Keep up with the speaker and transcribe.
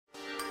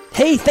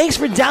Hey, thanks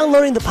for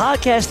downloading the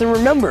podcast, and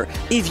remember,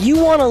 if you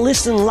want to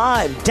listen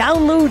live,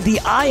 download the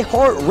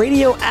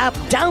iHeartRadio app,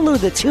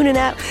 download the TuneIn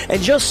app,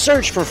 and just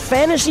search for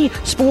Fantasy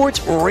Sports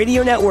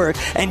Radio Network,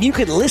 and you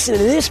can listen to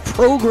this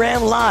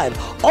program live.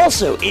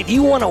 Also, if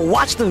you want to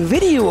watch the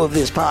video of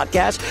this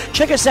podcast,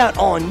 check us out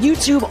on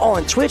YouTube,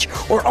 on Twitch,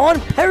 or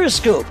on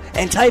Periscope,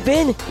 and type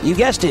in, you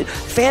guessed it,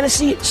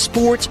 Fantasy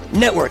Sports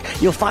Network.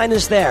 You'll find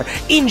us there.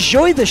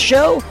 Enjoy the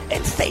show,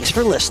 and thanks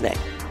for listening.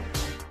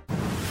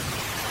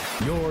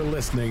 You're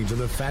listening to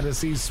the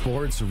Fantasy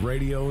Sports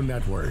Radio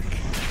Network.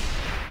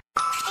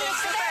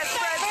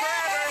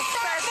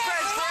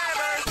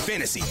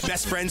 Fantasy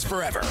Best Friends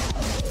Forever.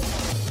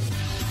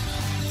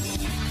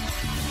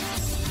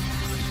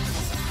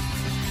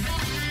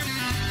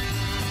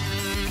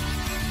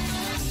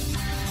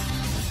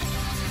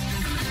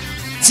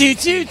 Two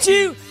two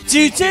two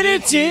two two two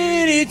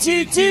two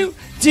two two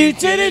two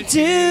two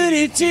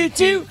two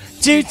two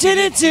two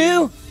two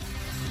two.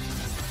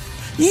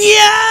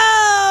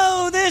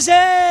 Yo, this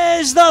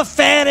is the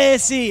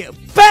Fantasy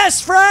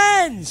Best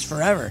Friends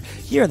Forever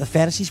here on the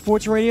Fantasy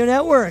Sports Radio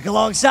Network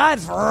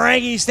alongside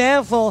Frankie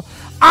Stanfill.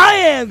 I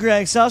am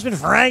Greg Sussman.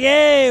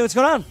 Frankie, what's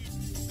going on?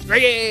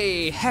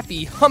 Greggy,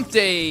 happy hump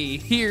day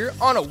here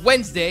on a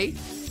Wednesday,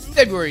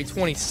 February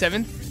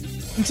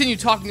 27th. Continue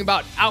talking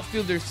about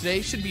outfielders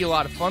today. Should be a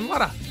lot of fun. A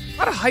lot of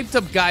hyped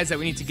up guys that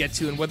we need to get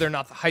to, and whether or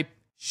not the hype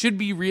should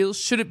be real.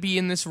 Should it be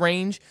in this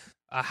range?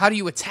 How do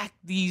you attack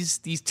these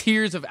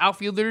tiers of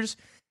outfielders?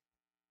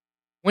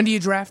 When do you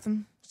draft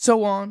them?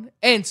 So on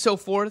and so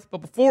forth. But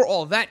before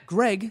all that,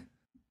 Greg,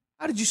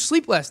 how did you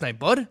sleep last night,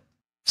 bud?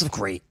 Slept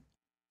great.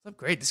 Slept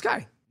great. This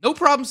guy, no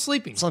problem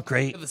sleeping. Slept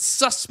great. The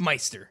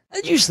Sussmeister. How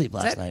did you sleep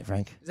last night,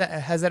 Frank?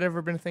 Has that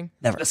ever been a thing?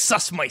 Never. The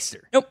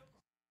Sussmeister. Nope.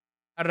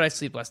 How did I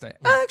sleep last night?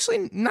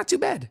 Actually, not too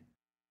bad.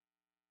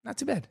 Not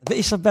too bad. I bet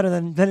you slept better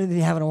than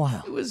you have in a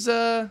while. It was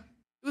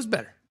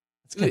better.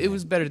 It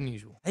was better than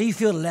usual. How do you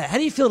feel today?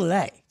 Do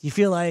you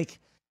feel all right?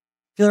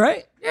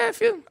 Yeah,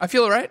 I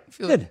feel all right.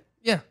 Good.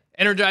 Yeah.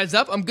 Energized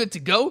up. I'm good to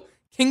go.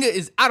 Kinga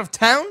is out of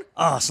town.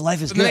 Oh, so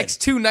life is for good. the next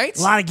 2 nights.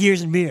 A lot of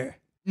gears and beer.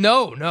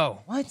 No.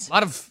 What?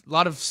 A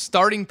lot of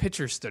starting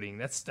pitcher studying.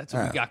 That's what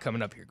we got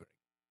coming up here, Greg.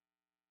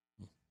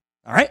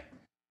 All right.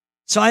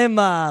 So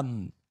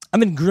I'm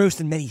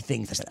engrossed in many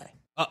things today.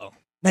 Uh-oh.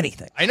 Many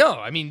things. I know.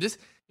 I mean, this.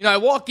 I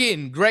walk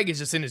in, Greg is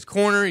just in his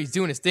corner. He's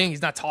doing his thing.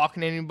 He's not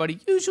talking to anybody.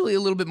 Usually a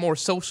little bit more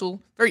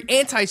social. Very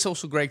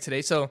anti-social Greg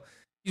today. So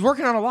he's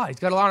working on a lot. He's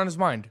got a lot on his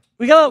mind.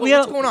 What's going on,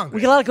 Greg?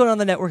 We got a lot going on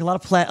the network. A lot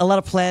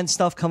of planned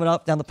stuff coming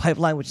up down the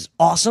pipeline, which is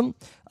awesome.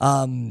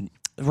 Working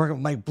with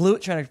Mike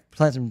Blewett, trying to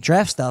plan some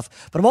draft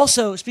stuff. But I'm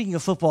also, speaking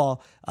of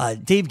football,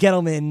 Dave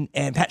Gettleman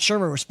and Pat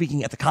Shermer were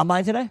speaking at the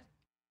Combine today. And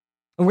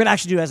we're going to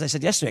actually do, as I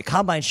said yesterday, a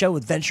Combine show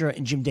with Ventura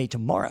and Jim Day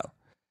tomorrow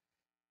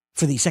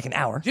for the second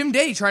hour. Jim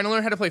Day trying to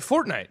learn how to play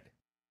Fortnite.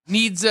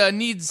 Needs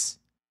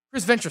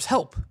Chris Ventura's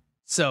help.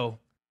 So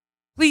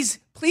please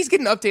get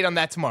an update on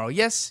that tomorrow.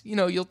 Yes,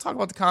 you'll talk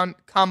about the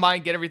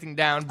Combine, get everything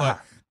down,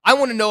 but I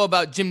want to know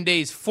about Jim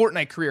Day's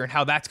Fortnite career and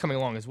how that's coming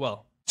along as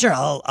well. Sure,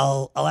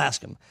 I'll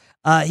ask him.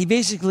 He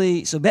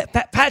basically,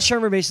 Pat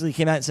Shermer basically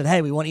came out and said,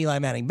 hey, we want Eli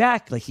Manning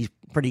back. Like, he's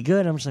pretty good.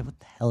 And I'm just like, what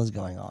the hell is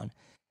going on?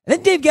 And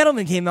then Dave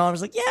Gettleman came on. I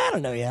was like, yeah, I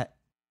don't know yet.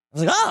 I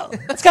was like, oh,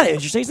 that's kind of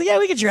interesting. He's like, yeah,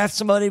 we could draft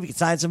somebody. We could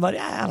sign somebody.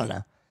 I don't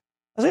know.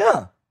 I was like,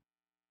 oh,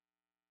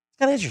 it's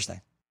kind of interesting.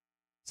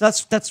 So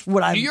that's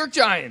what I'm. New York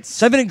Giants.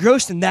 So I've been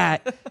engrossed in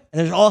that. And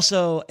there's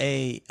also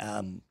a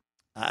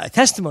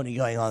testimony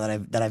going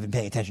on that I've been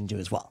paying attention to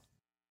as well.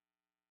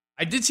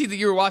 I did see that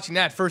you were watching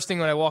that first thing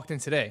when I walked in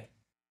today.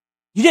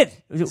 You did.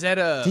 Is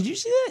that Did you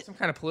see that? some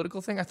kind of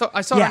political thing? I thought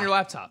I saw it on your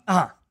laptop.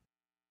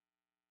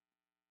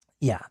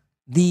 Yeah.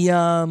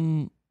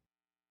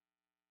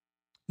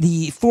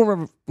 The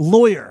former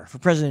lawyer for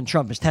President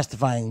Trump is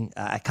testifying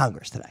at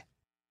Congress today.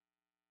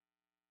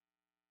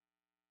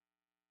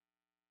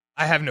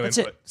 I have no That's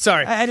input. it.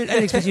 Sorry. I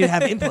didn't expect you to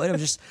have input. I'm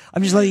just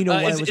letting you know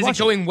what I was is it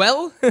watching. going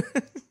well?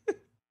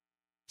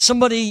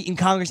 Somebody in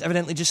Congress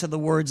evidently just said the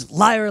words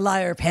 "liar,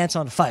 liar, pants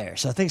on fire."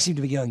 So things seem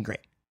to be going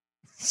great.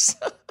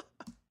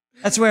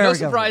 That's where no our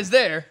surprise government,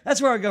 there. That's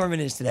where our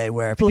government is today,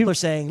 where people are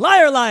saying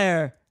 "liar,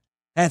 liar,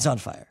 pants on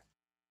fire."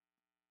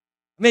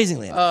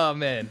 Amazingly enough. Oh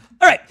man!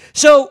 All right.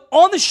 So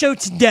on the show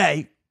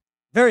today,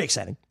 very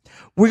exciting.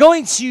 We're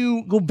going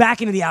to go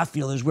back into the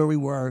outfielders where we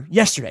were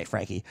yesterday,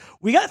 Frankie.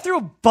 We got through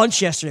a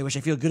bunch yesterday, which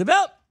I feel good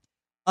about.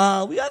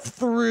 We got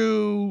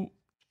through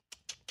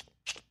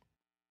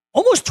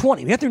almost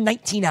 20. We got through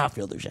 19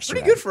 outfielders yesterday.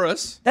 Pretty good for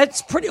us.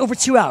 That's pretty over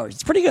 2 hours.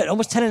 It's pretty good.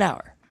 Almost 10 an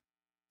hour.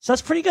 So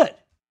that's pretty good.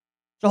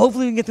 So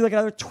hopefully we can get through like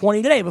another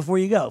 20 today before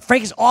you go.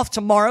 Frank is off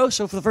tomorrow.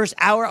 So for the first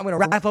hour, I'm going to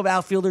wrap up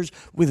outfielders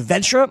with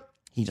Ventura.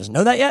 He doesn't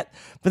know that yet.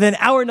 But then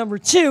hour number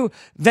 2,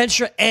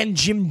 Ventura and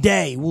Jim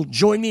Day will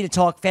join me to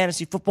talk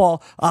fantasy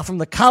football from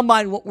the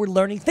Combine, what we're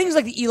learning, things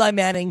like the Eli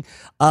Manning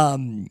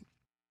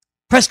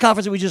press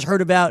conference that we just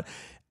heard about,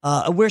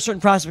 where certain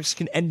prospects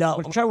can end up.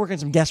 We'll try to work on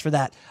some guests for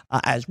that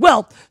as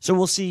well. So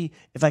we'll see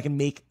if I can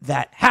make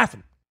that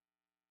happen.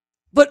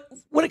 But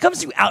when it comes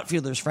to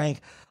outfielders,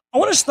 Frank, I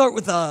want to start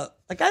with a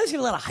guy that's getting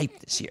a lot of hype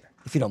this year,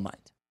 if you don't mind.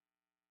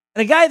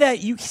 And a guy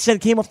that you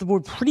said came off the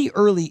board pretty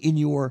early in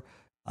your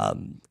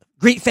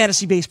Great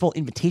Fantasy Baseball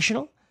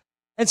Invitational.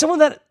 And someone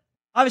that,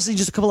 obviously,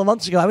 just a couple of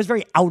months ago, I was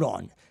very out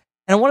on.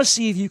 And I want to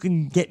see if you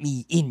can get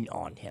me in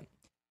on him.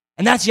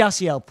 And that's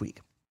Yasiel Puig.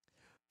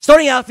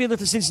 Starting outfielder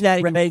for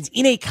Cincinnati Reds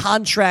in a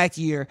contract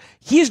year.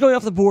 He is going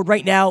off the board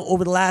right now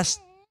over the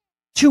last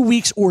 2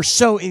 weeks or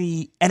so in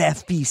the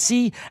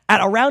NFBC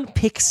at around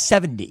pick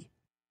 70.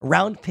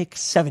 Around pick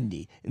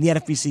 70 in the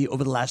NFBC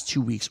over the last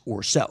 2 weeks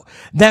or so.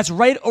 That's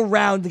right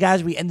around the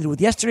guys we ended with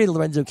yesterday,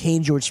 Lorenzo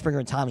Cain, George Springer,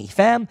 and Tommy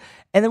Pham.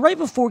 And then right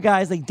before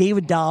guys like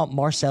David Dahl,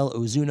 Marcell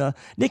Ozuna,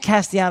 Nick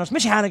Castellanos,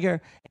 Mitch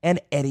Haniger, and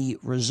Eddie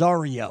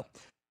Rosario.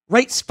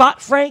 Right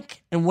spot,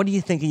 Frank? And what do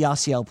you think of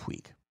Yasiel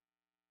Puig?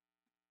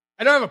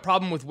 I don't have a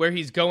problem with where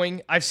he's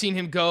going. I've seen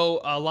him go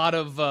a lot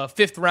of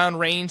fifth round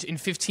range in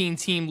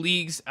 15-team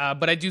leagues,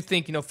 but I do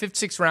think, fifth,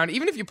 sixth round,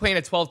 even if you're playing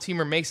a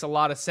 12-teamer, makes a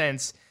lot of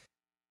sense.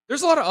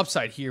 There's a lot of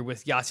upside here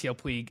with Yasiel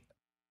Puig.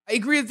 I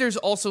agree that there's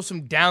also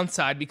some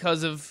downside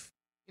because of,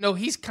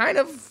 he's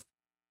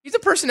a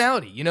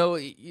personality.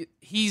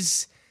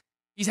 He's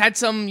had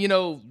some,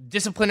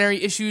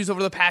 disciplinary issues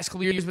over the past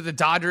couple of years with the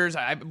Dodgers.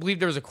 I believe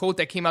there was a quote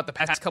that came out the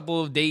past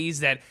couple of days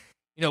that,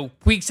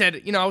 Puig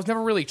said, I was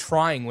never really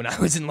trying when I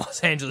was in Los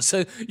Angeles.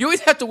 So you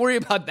always have to worry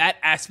about that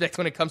aspect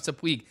when it comes to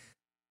Puig.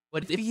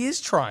 But if he is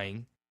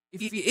trying,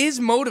 if he is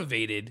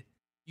motivated,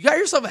 you got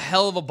yourself a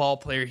hell of a ball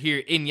player here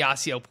in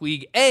Yasiel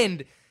Puig.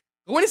 And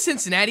going to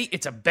Cincinnati,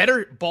 it's a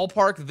better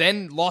ballpark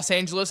than Los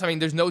Angeles. I mean,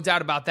 there's no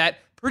doubt about that.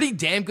 Pretty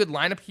damn good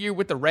lineup here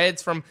with the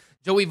Reds from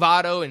Joey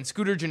Votto and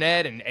Scooter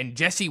Gennett and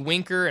Jesse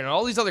Winker and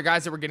all these other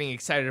guys that we're getting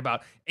excited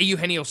about.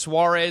 Eugenio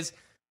Suarez.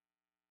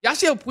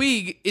 Yasiel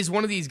Puig is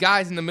one of these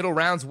guys in the middle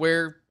rounds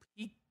where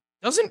he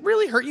doesn't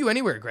really hurt you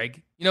anywhere,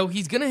 Greg.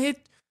 He's going to hit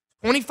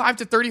 25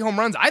 to 30 home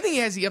runs. I think he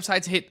has the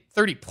upside to hit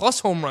 30-plus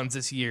home runs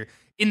this year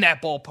in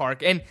that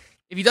ballpark. And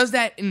if he does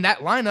that in that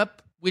lineup,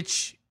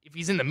 which if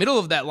he's in the middle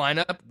of that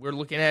lineup, we're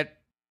looking at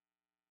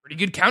pretty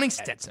good counting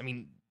stats. I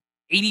mean,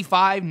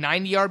 85,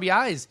 90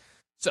 RBIs.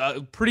 So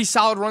a pretty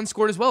solid run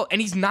scored as well.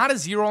 And he's not a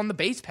zero on the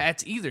base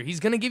paths either. He's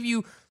going to give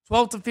you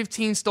 12 to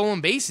 15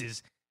 stolen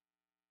bases.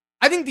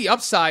 I think the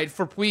upside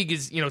for Puig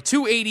is,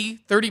 280,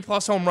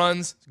 30-plus home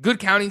runs, good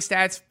counting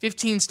stats,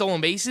 15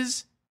 stolen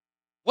bases.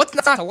 What's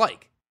not to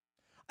like?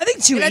 I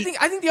think 280.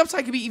 I think the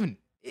upside could be even.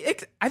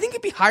 I think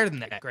it'd be higher than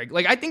that, Greg.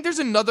 I think there's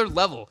another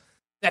level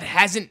that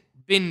hasn't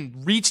been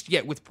reached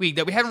yet with Puig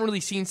that we haven't really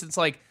seen since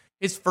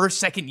his first,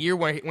 second year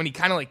when he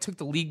kind of took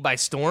the league by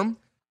storm.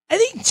 I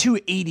think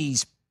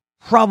 280's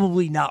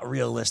probably not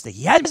realistic.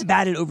 He hasn't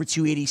batted over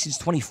 280 since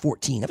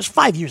 2014. That was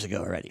 5 years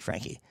ago already,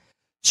 Frankie.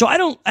 So I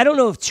don't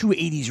know if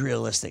 280 is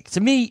realistic.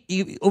 To me,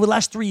 over the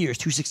last 3 years,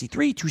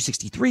 263,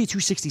 263,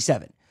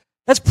 267.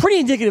 That's pretty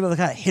indicative of the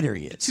kind of hitter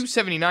he is.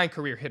 279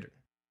 career hitter.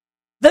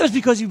 That was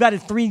because he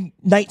batted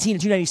 319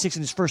 and 296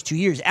 in his first 2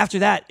 years. After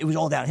that, it was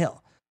all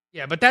downhill.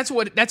 Yeah, but that's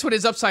what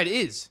his upside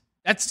is.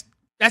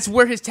 That's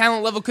where his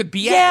talent level could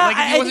be at. Yeah,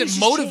 if he wasn't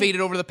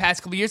motivated over the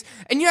past couple of years.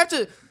 And you have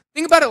to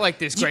think about it like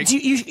this, Greg.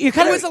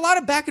 There was a lot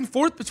of back and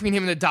forth between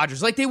him and the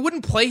Dodgers. They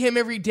wouldn't play him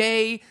every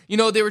day.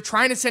 They were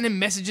trying to send him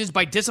messages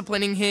by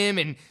disciplining him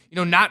and,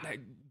 not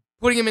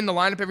putting him in the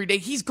lineup every day.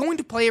 He's going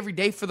to play every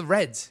day for the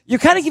Reds. You're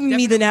kind of giving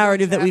me the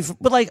narrative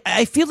that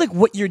I feel like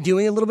what you're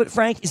doing a little bit,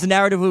 Frank, is the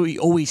narrative we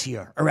always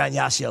hear around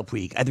Yasiel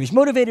Puig. Either he's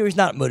motivated or he's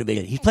not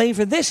motivated. He's playing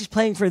for this, he's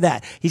playing for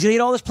that. He's going to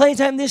get all this playing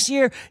time this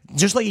year,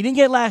 just like he didn't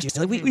get last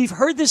year. We've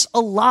heard this a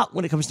lot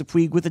when it comes to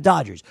Puig with the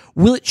Dodgers.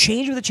 Will it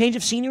change with a change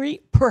of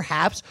scenery?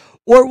 Perhaps.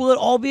 Or will it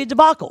all be a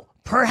debacle?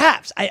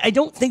 Perhaps. I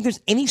don't think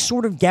there's any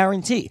sort of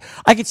guarantee.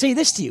 I could say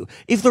this to you.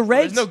 If the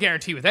Reds... There's no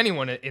guarantee with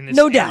anyone in this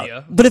area. No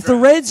doubt. But if the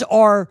Reds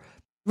are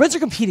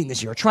competing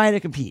this year, trying to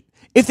compete.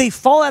 If they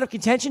fall out of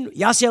contention,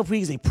 Yasiel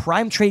Puig is a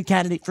prime trade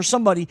candidate for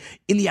somebody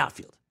in the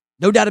outfield.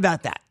 No doubt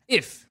about that.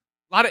 A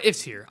lot of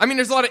ifs here. I mean,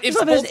 there's a lot of ifs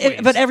both ways.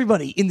 But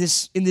everybody in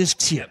this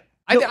tier.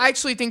 I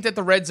actually think that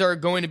the Reds are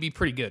going to be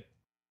pretty good.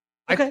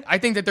 Okay. I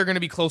think that they're going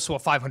to be close to a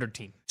 500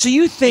 team. So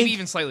you think... Maybe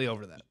even slightly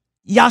over that.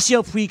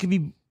 Yasiel Puig could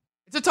be...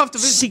 It's a tough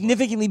division.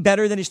 Significantly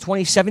better than his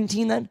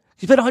 2017 then?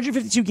 He played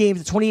 152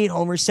 games, 28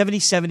 homers, 70,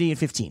 70, and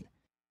 15.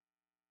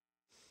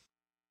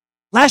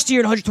 Last year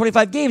in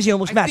 125 games, he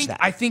almost matched that.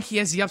 I think he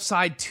has the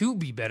upside to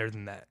be better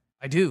than that.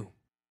 I do.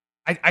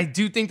 I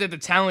do think that the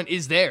talent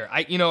is there.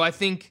 I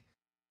think,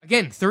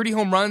 again, 30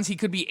 home runs, he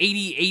could be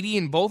 80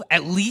 in both,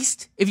 at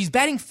least. If he's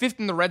batting fifth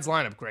in the Reds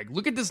lineup, Greg,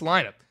 look at this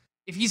lineup.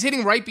 If he's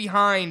hitting right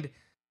behind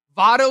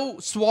Votto,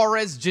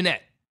 Suarez,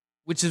 Gennett,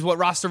 which is what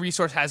Roster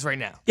Resource has right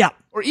now. Yeah.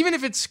 Or even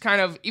if it's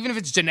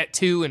Gennett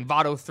 2 and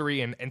Votto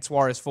 3 and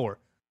Suarez 4.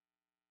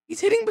 He's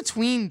hitting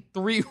between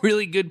three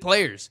really good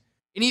players.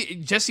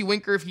 And Jesse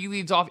Winker, if he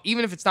leads off,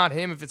 even if it's not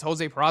him, if it's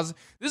Jose Peraza,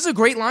 this is a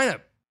great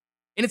lineup.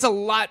 And it's a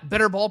lot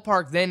better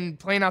ballpark than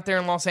playing out there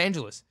in Los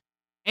Angeles.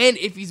 And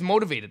if he's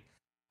motivated,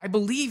 I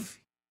believe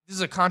this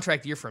is a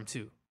contract year for him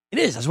too. It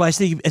is. That's why I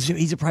say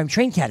he's a prime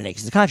trade candidate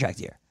because it's a contract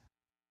year.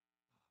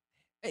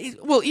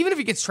 Well, even if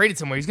he gets traded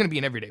somewhere, he's going to be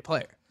an everyday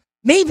player.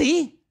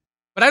 Maybe.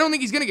 But I don't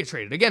think he's going to get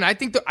traded. Again, I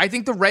think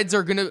the Reds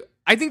are going to.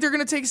 I think they're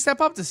going to take a step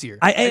up this year.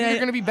 I think they're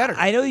going to be better.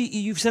 I know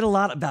you've said a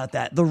lot about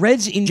that. The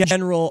Reds in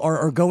general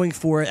are going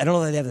for it. I don't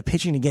know that they have the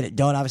pitching to get it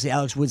done. Obviously,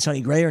 Alex Wood,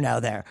 Sonny Gray are now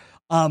there.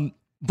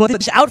 But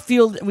this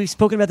outfield, we've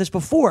spoken about this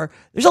before,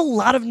 there's a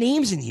lot of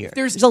names in here.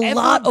 There's a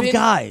lot of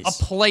guys.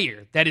 A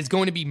player that is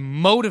going to be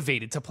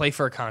motivated to play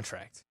for a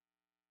contract.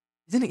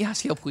 Isn't it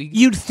Yasiel Puig?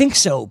 You'd think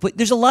so, but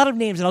there's a lot of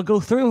names, and I'll go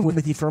through them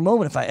with you for a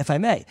moment, if I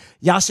may.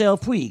 Yasiel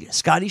Puig,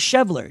 Scotty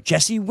Schebler,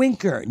 Jesse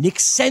Winker, Nick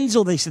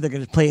Senzel, they said they're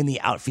going to play in the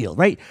outfield,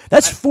 right?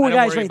 That's four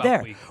guys right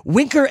there. Puig.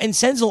 Winker and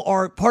Senzel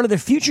are part of the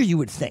future, you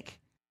would think.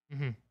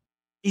 Mm-hmm.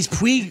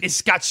 Is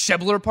Scott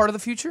Schebler a part of the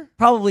future?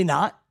 Probably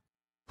not.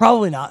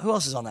 Probably not. Who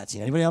else is on that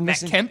team? Anybody else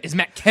missing? Is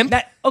Matt Kemp?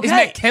 Is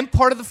Matt Kemp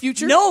part of the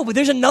future? No, but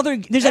there's another guy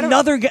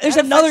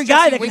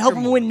that can help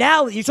them win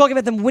now. You're talking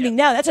about them winning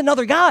now. That's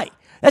another guy.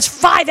 That's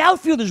 5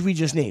 outfielders we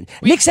just named.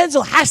 Nick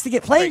Senzel has to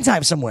get playing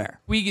time somewhere.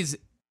 Puig is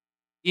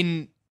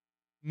in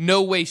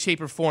no way,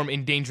 shape, or form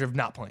in danger of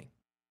not playing.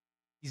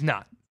 He's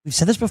not. We've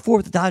said this before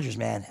with the Dodgers,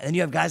 man. And then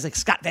you have guys like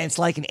Scott Van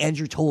Slyke and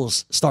Andrew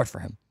Toles start for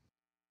him.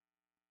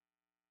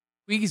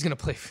 Puig is going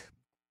to play.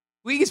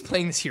 Puig is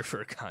playing this year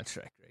for a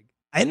contract, Greg.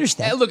 I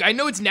understand. Look, I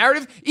know it's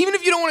narrative. Even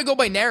if you don't want to go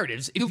by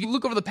narratives, if you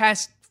look over the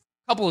past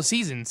couple of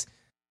seasons,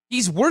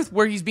 he's worth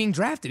where he's being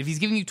drafted. If he's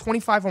giving you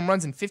 25 home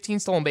runs and 15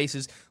 stolen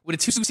bases with a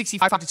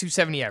 265 to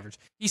 270 average,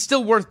 he's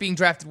still worth being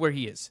drafted where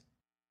he is.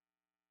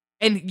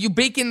 And you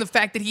bake in the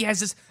fact that he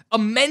has this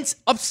immense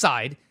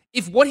upside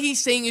if what he's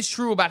saying is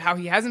true about how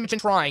he hasn't been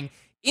trying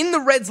in the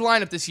Reds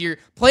lineup this year,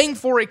 playing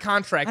for a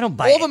contract. I don't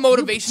buy all the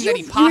motivation that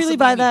he possibly needs. You really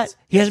buy that? Yes.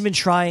 He hasn't been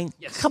trying?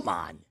 Yes. Come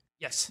on.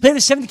 Yes. Playing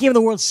the 7th game of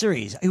the World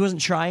Series. He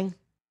wasn't trying?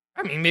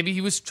 I mean, maybe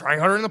he was trying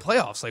harder in the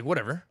playoffs. Like,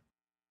 whatever.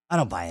 I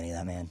don't buy any of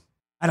that, man.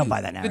 I don't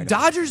buy that narrative. The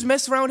Dodgers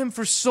messed around with him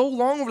for so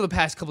long over the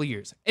past couple of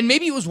years. And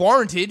maybe it was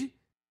warranted.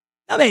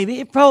 No, maybe.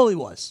 It probably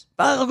was.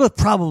 I'll go with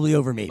probably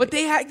over maybe. But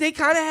they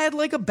kind of had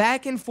like a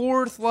back and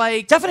forth,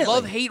 like, definitely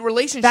love-hate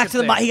relationship. Back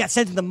to he got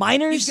sent to the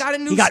minors. He's got a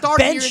new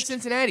start here in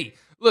Cincinnati.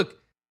 Look,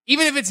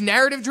 even if it's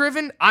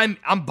narrative-driven, I'm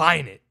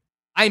buying it.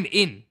 I'm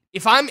in.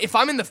 If I'm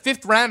in the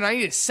 5th round and I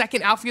need a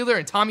second outfielder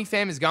and Tommy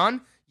Pham is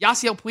gone,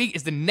 Yasiel Puig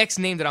is the next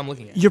name that I'm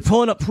looking at. You're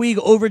pulling up Puig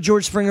over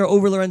George Springer,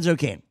 over Lorenzo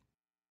Cain.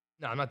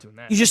 No, I'm not doing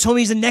that. You just told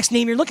me he's the next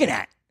name you're looking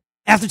at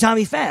after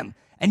Tommy Pham.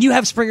 And you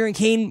have Springer and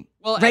Cain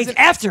ranked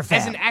after Pham.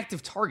 As an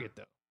active target,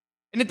 though.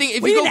 And the thing,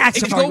 if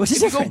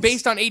you go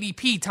based on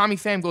ADP, Tommy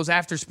Pham goes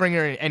after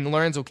Springer and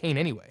Lorenzo Cain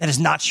anyway. That is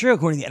not true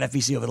according to the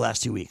NFBC over the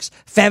last 2 weeks.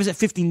 Pham's at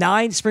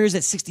 59, Springer's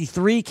at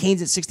 63,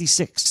 Cain's at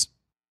 66.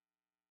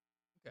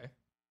 Okay.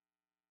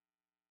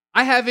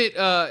 I have it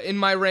in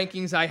my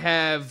rankings. I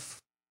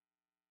have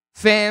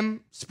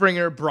Pham,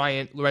 Springer,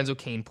 Bryant, Lorenzo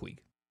Cain, Puig.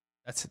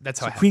 That's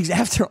how I have Puig's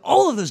after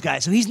all of those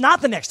guys, so he's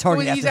not the next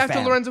target he's after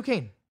Pham. Lorenzo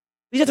Cain.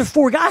 He's after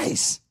 4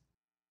 guys.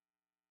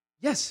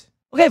 Yes.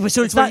 Okay, but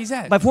so it's not. He's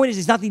at. My point is,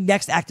 he's not the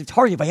next active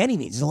target by any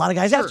means. There's a lot of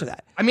guys after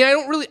that. I mean,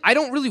 I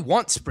don't really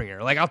want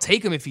Springer. Like, I'll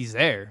take him if he's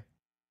there.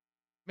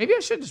 Maybe I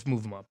should just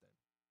move him up.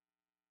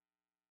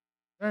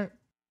 All right,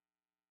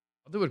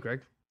 I'll do it,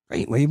 Greg.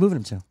 Great. Where are you moving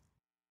him to? No,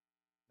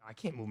 I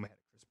can't move him ahead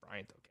of Chris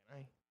Bryant, though, can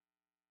I?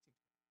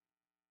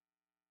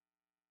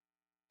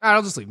 All right,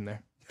 I'll just leave him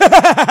there.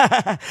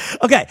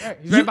 Okay. Right,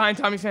 he's right behind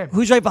Tommy Pham.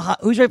 Who's right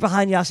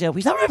behind Yasiel?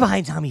 He's not right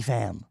behind Tommy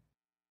Pham.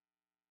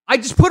 I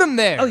just put him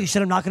there. Oh, you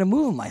said I'm not going to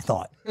move him, I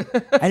thought.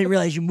 I didn't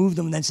realize you moved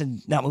him and then said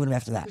not moving him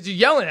after that. Because you're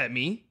yelling at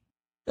me.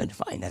 Good,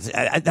 fine. That's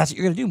what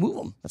you're going to do. Move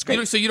him. That's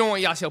great. So you don't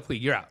want Yasiel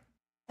Puig. You're out.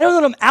 I don't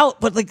know that I'm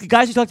out, but like the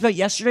guys we talked about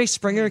yesterday,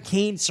 Springer,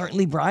 Cain,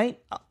 certainly Bryant,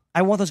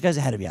 I want those guys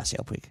ahead of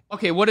Yasiel Puig.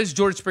 Okay, what does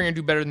George Springer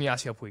do better than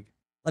Yasiel Puig?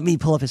 Let me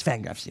pull up his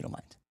Fangraphs if you don't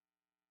mind.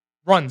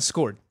 Runs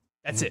scored.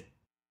 That's it.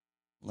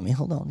 Let me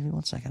hold on. Give me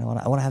 1 second. I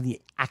want to have the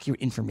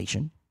accurate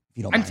information, if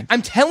you don't mind.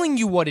 I'm telling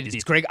you what it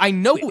is, Greg. I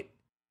know it.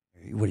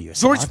 What are you?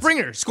 George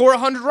Springer, score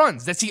 100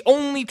 runs. That's the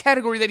only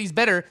category that he's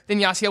better than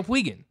Yasiel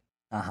Puig in.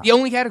 The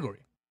only category.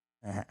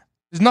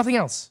 There's nothing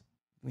else.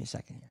 Give me a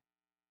second here.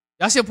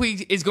 Yasiel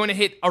Puig is going to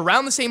hit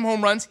around the same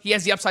home runs. He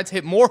has the upside to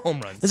hit more home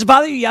runs. Does it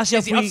bother you, Yasiel Puig? He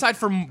has the upside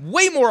for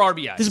way more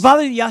RBIs. Does it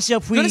bother you, Yasiel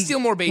Puig? Going to steal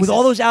more bases. With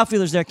all those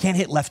outfielders there, can't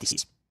hit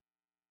lefties.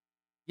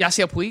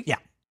 Yasiel Puig? Yeah.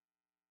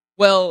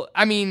 Well,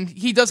 I mean,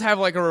 he does have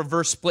like a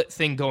reverse split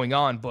thing going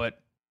on, but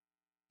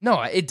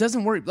no, it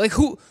doesn't work. Like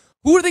who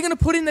are they going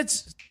to put in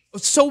that's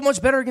so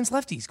much better against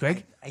lefties,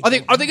 Greg? Are they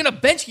going to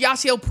bench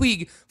Yasiel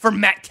Puig for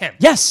Matt Kemp?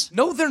 Yes.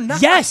 No, they're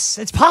not. Yes,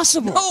 it's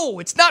possible. No,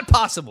 it's not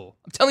possible.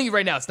 I'm telling you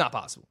right now, it's not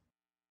possible.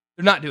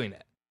 They're not doing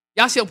that.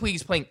 Yasiel Puig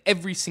is playing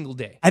every single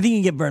day. I think you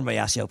can get burned by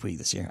Yasiel Puig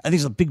this year. I think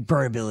there's a big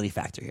burnability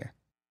factor here.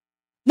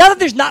 Not that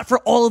there's not for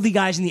all of the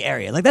guys in the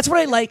area. Like that's what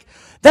I like.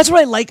 That's what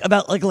I like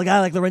about like a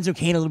guy like Lorenzo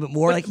Cain a little bit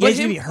more. Like he's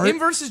gonna be hurt. Him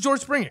versus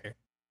George Springer.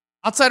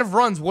 Outside of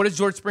runs, what is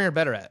George Springer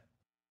better at?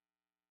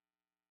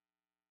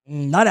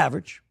 Not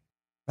average.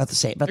 About the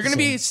same. They're going to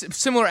be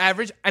similar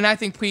average, and I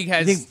think Puig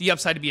has the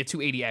upside to be a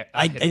 280.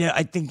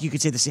 I think you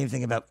could say the same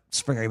thing about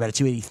Springer. He batted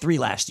 283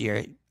 last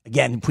year.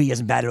 Again, Puig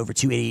hasn't batted over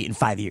 280 in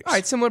 5 years. All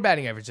right, similar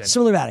batting average then.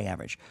 Similar batting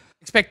average.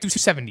 Expect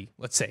 270,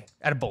 let's say,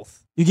 out of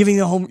both. You're giving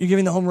the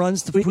home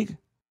runs to Puig?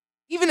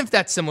 Even if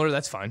that's similar,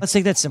 that's fine. Let's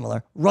take that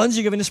similar. Runs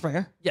you're giving to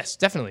Springer. Yes,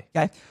 definitely.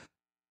 Okay.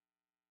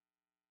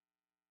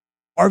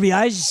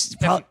 RBIs,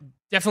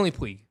 definitely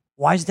Puig.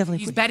 Why is it definitely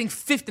Puig? He's batting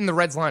 5th in the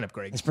Reds lineup,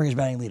 Greg. And Springer's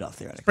batting leadoff,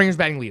 theoretically. Springer's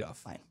batting leadoff.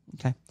 Fine.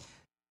 Okay.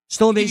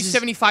 Stolen Give you bases.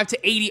 75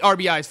 to 80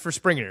 RBIs for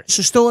Springer.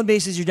 So stolen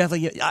bases, you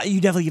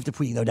definitely give to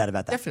Puig, no doubt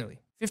about that. Definitely.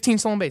 15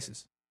 stolen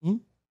bases. Hmm?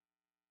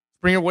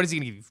 Springer, what is he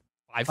going to give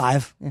you?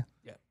 5? Yeah.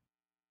 Yeah.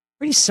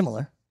 Pretty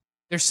similar.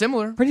 They're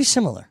similar, Pretty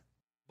similar.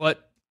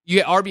 but you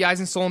get RBIs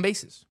and stolen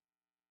bases.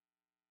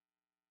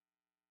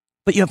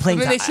 But you have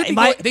playing I mean,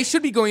 time. they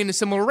should be going into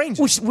similar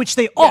ranges. Which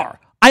they are.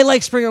 I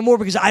like Springer more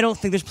because I don't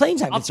think there's playing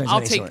time concerns of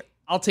any sort.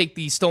 I'll take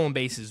the stolen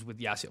bases with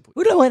Yasiel Puig.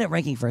 Who did I wind up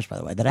ranking first, by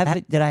the way? Did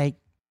I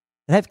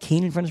have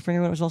Kane in front of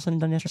Springer when it was all said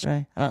and done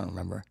yesterday? I don't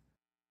remember.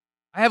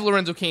 I have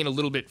Lorenzo Cain a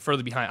little bit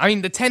further behind. I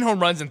mean, the 10 home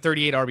runs and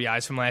 38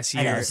 RBIs from last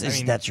year. I know,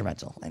 it's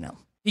detrimental. I know.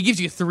 He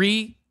gives you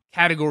 3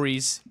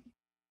 categories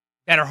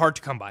that are hard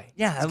to come by.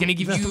 Yeah. He's going to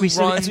give you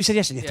runs. As we said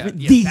yesterday.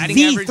 batting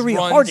The average, 3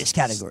 runs, hardest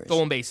categories.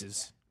 Stolen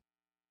bases.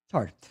 It's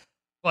hard.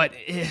 But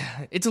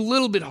it's a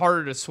little bit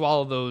harder to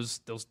swallow those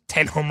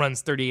 10 home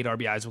runs, 38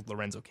 RBIs with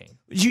Lorenzo Cain.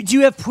 Do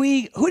you have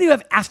Puig? Who do you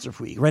have after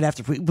Puig? Right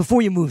after Puig?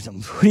 Before you moved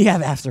him, who do you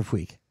have after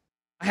Puig?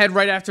 I had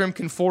right after him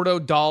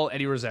Conforto, Dahl,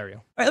 Eddie Rosario.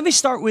 All right, let me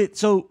start with,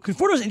 so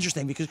Conforto's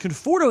interesting because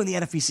Conforto in the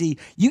NFBC,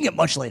 you can get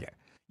much later.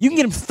 You can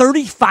get him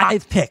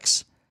 35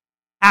 picks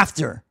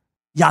after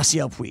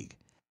Yasiel Puig.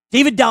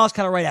 David Dahl is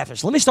kind of right after.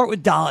 So let me start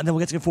with Dahl, and then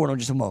we'll get to Conforto in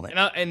just a moment.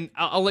 And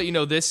I'll let you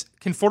know this.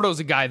 Conforto is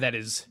a guy that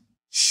is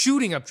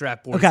shooting up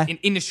draft boards in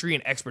industry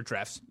and expert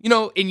drafts. You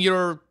know, in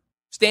your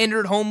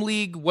standard home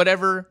league,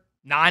 whatever,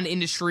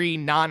 non-industry,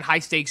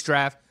 non-high-stakes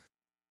draft,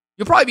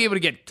 you'll probably be able to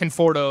get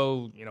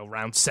Conforto,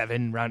 round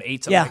 7, round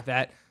 8, something like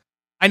that.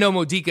 I know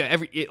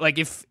Modica,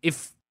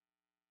 if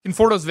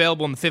Conforto's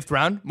available in the 5th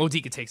round,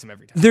 Modica takes him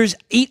every time. There's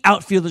 8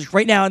 outfielders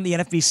right now in the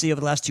NFBC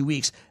over the last 2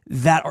 weeks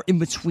that are in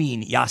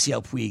between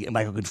Yasiel Puig and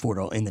Michael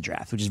Conforto in the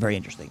draft, which is very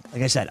interesting.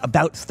 Like I said,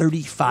 about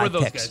 35 Who are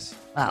those picks. guys?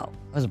 Wow,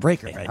 that was a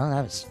breaker, right? Oh,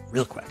 that was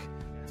real quick.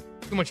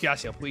 Too much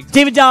Yasiel Puig.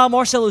 David Dahl,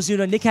 Marcell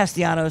Ozuna, Nick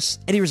Castellanos,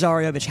 Eddie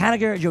Rosario, Mitch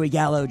Haniger, Joey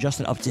Gallo,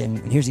 Justin Upton,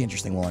 and here's the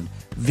interesting one,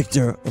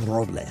 Victor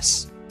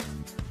Robles.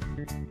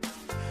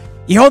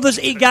 You hold those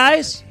 8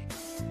 guys?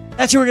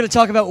 That's who we're going to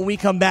talk about when we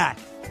come back.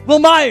 Will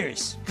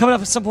Myers coming up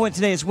at some point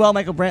today as well.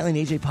 Michael Brantley and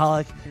AJ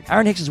Pollock.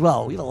 Aaron Hicks as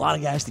well. We have a lot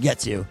of guys to get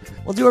to.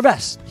 We'll do our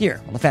best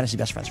here on the Fantasy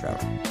Best Friends Forever.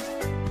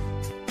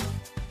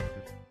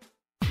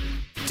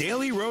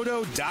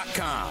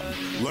 DailyRoto.com.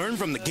 Learn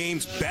from the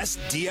game's best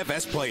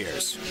DFS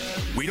players.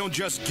 We don't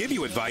just give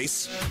you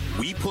advice,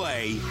 we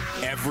play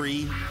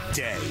every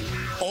day.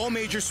 All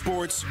major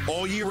sports,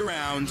 all year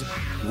round,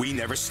 we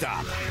never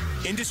stop.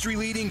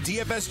 Industry-leading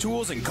DFS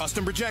tools and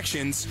custom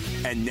projections,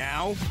 and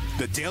now,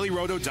 the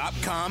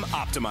DailyRoto.com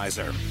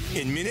Optimizer.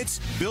 In minutes,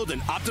 build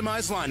an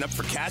optimized lineup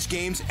for cash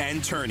games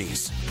and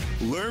tourneys.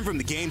 Learn from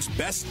the game's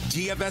best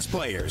DFS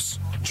players.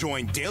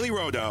 Join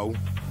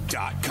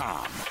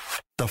DailyRoto.com.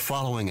 The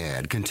following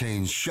ad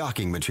contains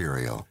shocking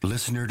material.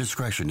 Listener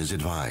discretion is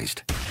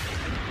advised.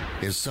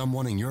 Is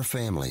someone in your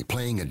family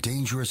playing a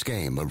dangerous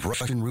game of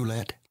Russian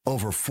roulette?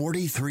 Over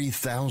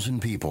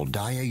 43,000 people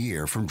die a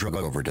year from drug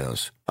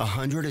overdose.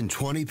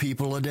 120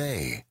 people a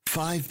day.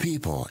 5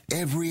 people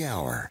every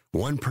hour.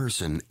 1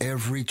 person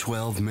every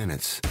 12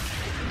 minutes.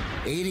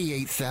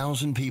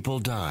 88,000 people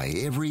die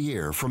every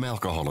year from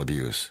alcohol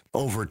abuse.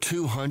 Over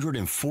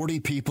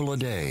 240 people a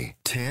day,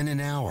 10 an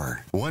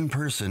hour. 1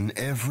 person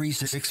every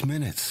 6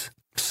 minutes.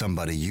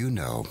 Somebody you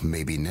know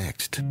may be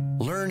next.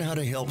 Learn how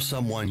to help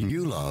someone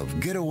you love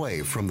get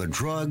away from the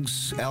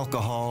drugs,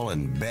 alcohol,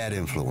 and bad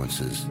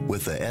influences.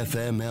 With the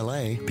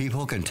FMLA,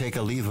 people can take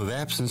a leave of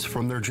absence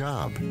from their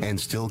job and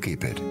still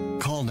keep it.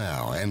 Call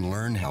now and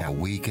learn how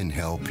we can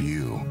help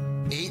you.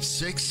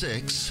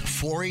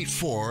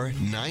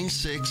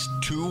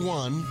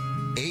 866-484-9621.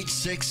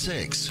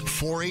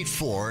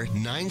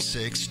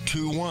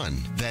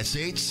 866-484-9621. That's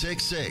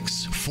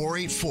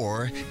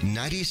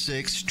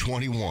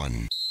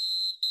 866-484-9621.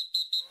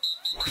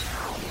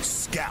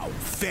 Scout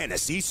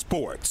Fantasy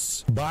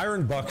Sports.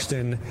 Byron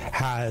Buxton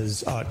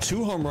has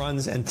 2 home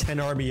runs and 10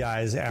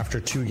 RBIs after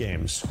 2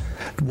 games.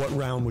 What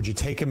round would you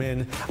take him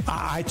in?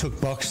 I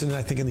took Buxton,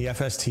 I think, in the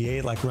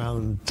FST8, like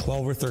round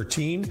 12 or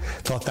 13.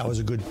 Thought that was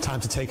a good time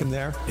to take him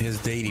there. His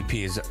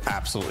ADP is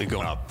absolutely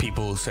going up.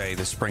 People who say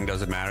the spring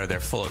doesn't matter, they're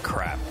full of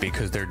crap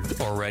because they're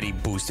already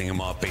boosting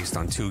him up based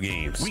on 2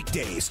 games.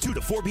 Weekdays, 2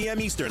 to 4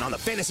 p.m. Eastern on the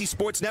Fantasy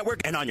Sports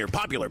Network and on your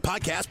popular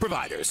podcast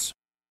providers.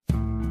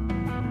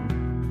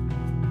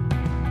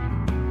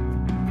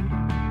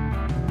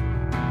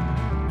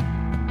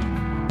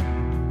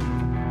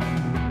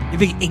 You a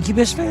big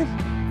Incubus fan?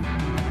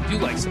 I do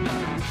like some.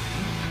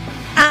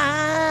 I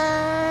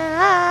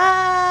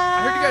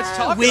heard you guys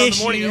talking wish on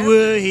the morning you air.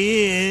 were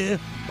here.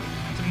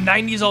 Some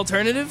 90s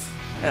alternative?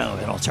 Oh,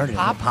 an alternative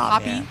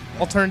Poppy? yeah.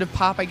 Alternative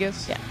pop, I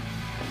guess? Yeah.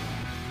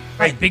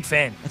 Right, big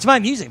fan. It's my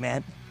music,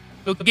 man.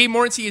 So Gabe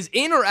Morency is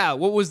in or out?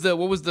 What was the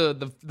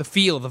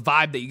feel, the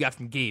vibe that you got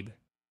from Gabe? Is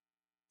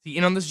he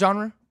in on this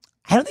genre?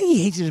 I don't think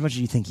he hates it as much as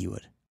you think he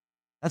would.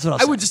 That's what I'll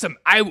say. I would just,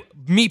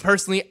 me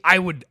personally, I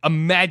would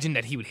imagine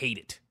that he would hate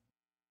it.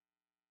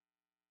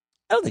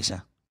 I don't think so.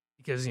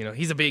 Because,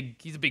 he's a big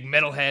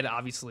metalhead,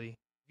 obviously.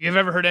 If you've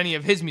ever heard any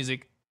of his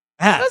music,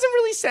 Ah. it doesn't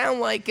really sound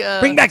like...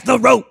 Bring back the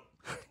rope!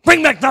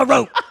 Bring back the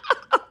rope!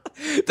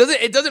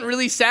 It doesn't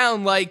really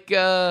sound like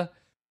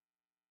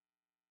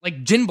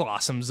Gin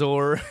Blossoms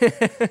or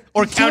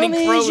Counting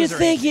Crows. You or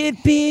think anything.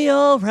 it'd be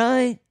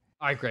alright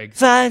All right, Greg.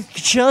 if I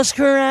could just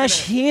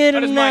crash here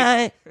Cut his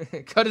tonight.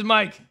 mic. Cut his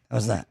mic.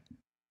 How's that?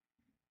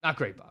 Not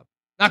great, Bob.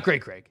 Not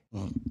great, Craig.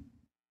 Mm.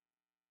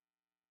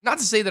 Not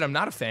to say that I'm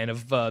not a fan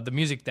of the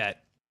music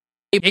that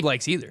Gabe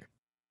likes either.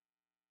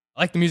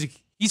 I like the music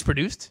he's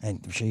produced. I'm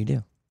sure you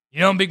do.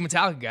 I'm a big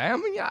Metallica guy. I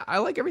mean, yeah, I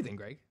like everything,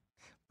 Greg.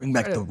 Bring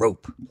back the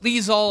rope.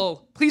 Please all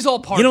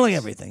parties. You don't like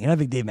everything. You're not a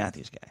big Dave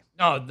Matthews guy.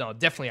 No,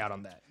 definitely out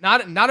on that.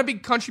 Not a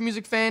big country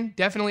music fan.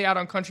 Definitely out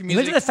on country You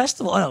went music. to the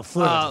festival? Oh, no,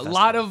 Florida. A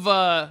lot of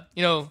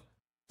Florida's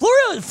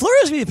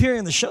going to be appearing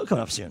on the show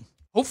coming up soon.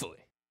 hopefully.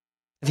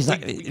 If he's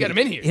not, We get him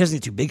in here. He doesn't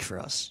get too big for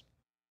us.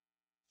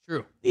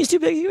 True. He's too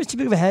big. He was too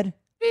big of a head.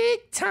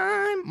 Big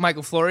time.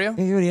 Michael Florio.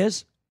 You know what he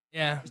is?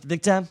 Yeah. Mr.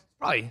 Big time?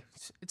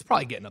 It's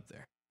probably getting up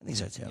there. I think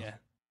so, too. Yeah.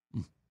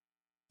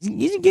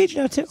 He's engaged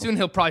now, too. Soon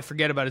he'll probably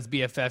forget about his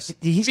BFFs.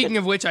 He's Speaking got-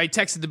 of which, I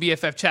texted the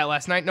BFF chat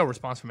last night. No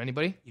response from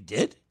anybody. You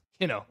did?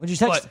 What'd you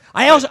text?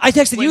 I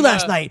texted you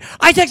last night.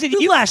 I texted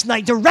you last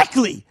night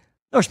directly.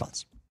 No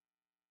response.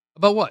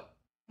 About what?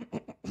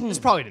 This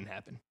probably didn't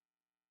happen.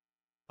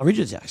 I'll read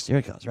you the text. Here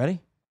it goes. Ready?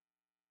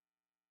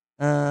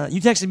 You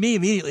texted me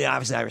immediately.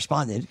 Obviously, I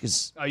responded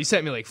because... Oh, you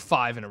sent me like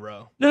 5 in a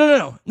row.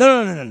 No.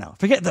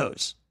 Forget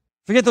those.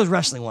 Forget those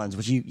wrestling ones,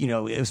 which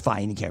it was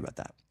fine. You didn't care about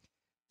that.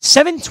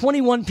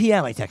 7:21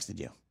 p.m. I texted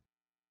you.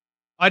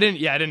 I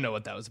didn't know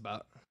what that was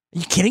about. Are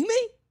you kidding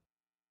me?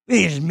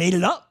 You just made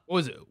it up. What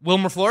was it?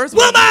 Wilmer Flores?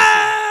 Wilmer!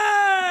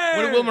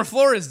 What did Wilmer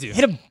Flores do?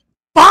 Hit a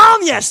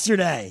bomb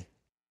yesterday.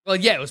 Well,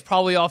 yeah, it was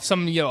probably off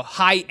some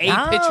high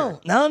A pitcher.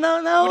 No.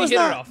 What did he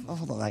hit it not. off? Oh,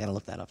 hold on, I gotta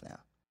look that up now.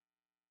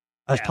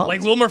 I was Yeah, pumped.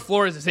 like Wilmer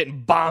Flores is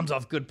hitting bombs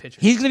off good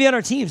pitchers. He's gonna be on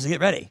our team, so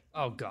get ready.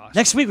 Oh gosh.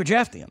 Next week we're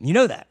drafting him. You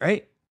know that,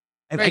 right?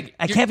 Greg,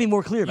 I can't be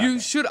more clear about You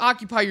that. should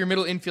occupy your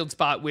middle infield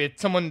spot with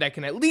someone that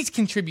can at least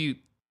contribute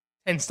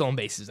 10 stolen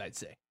bases, I'd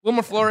say.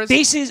 Wilmer Flores,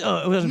 Bases. Oh,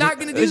 it was Not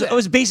gonna do that. It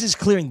was bases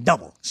clearing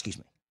double. Excuse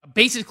me. a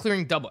bases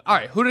clearing double. All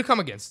right, who did it come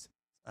against?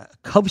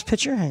 Cubs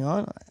pitcher. Hang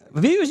on.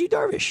 Maybe it was you,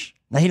 Darvish.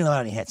 No, he didn't know how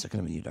many hits. So it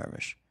couldn't have been you,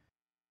 Darvish.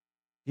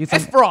 You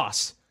think? F.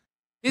 Ross.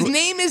 His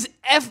name is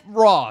F.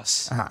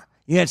 Ross. Uh-huh.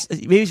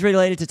 Maybe he's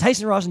related to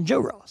Tyson Ross and Joe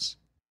Ross.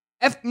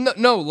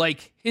 No,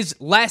 like his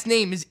last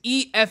name is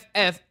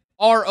EFFROS.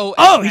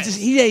 Oh,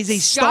 he's a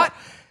star. Scott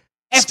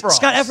F. Ross.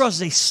 Scott F. Ross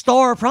is a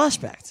star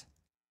prospect.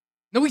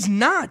 No, he's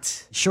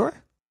not. Sure.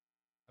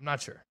 I'm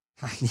not sure.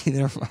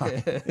 Neither am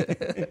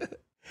I.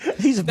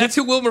 He's a big, That's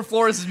who Wilmer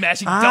Flores is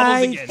matching doubles I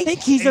against. think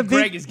he's And a big.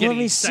 Greg is Let getting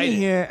me excited. see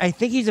here. I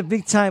think he's a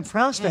big time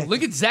prospect.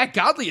 Look at Zach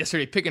Godley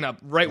yesterday picking up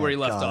right where he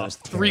left God, that was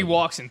off. 3 terrible.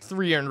 walks and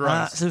 3 earned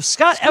runs. So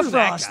Scott Screw F.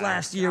 that Ross guy.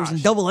 last year was in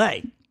Gosh. Double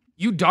A.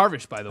 You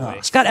Darvish, by the way.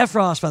 Scott F.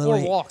 Ross, by the 4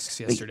 way. walks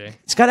yesterday.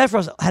 Scott F.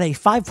 Ross had a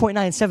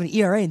 5.97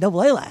 ERA in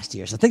Double A last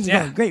year, so things are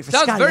going great for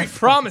Sounds Scott. very F. Ross.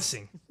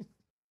 promising.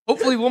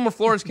 Hopefully Wilmer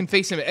Flores can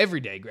face him every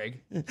day, Greg.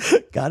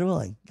 God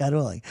willing. God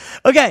willing.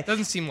 Okay,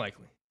 Doesn't seem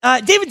likely.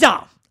 David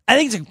Dahl. I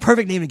think it's a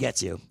perfect name to get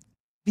to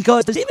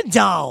because David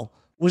Dahl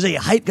was a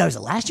hype guy. Was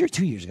it last year or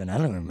 2 years ago? Now, I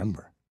don't even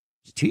remember.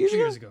 Was it 2 years 2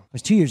 ago? years ago. It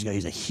was 2 years ago. He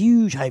was a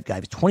huge hype guy. He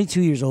was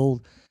 22 years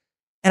old.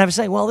 And I was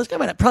saying, well, this guy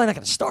probably not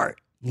going to start.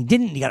 And he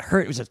didn't. He got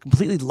hurt. It was a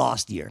completely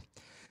lost year.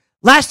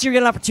 Last year, he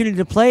got an opportunity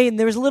to play, and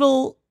there was a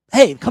little,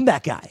 hey,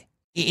 comeback guy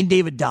in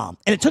David Dahl.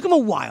 And it took him a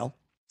while,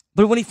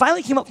 but when he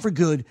finally came up for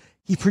good,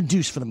 he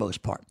produced for the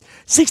most part.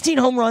 16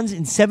 home runs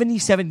in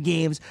 77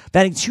 games,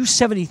 batting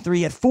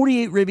 .273 at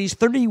 48 ribbies,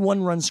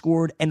 31 runs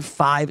scored, and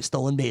 5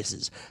 stolen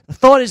bases. The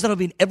thought is that he'll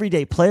be an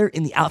everyday player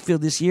in the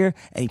outfield this year,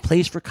 and he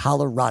plays for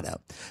Colorado.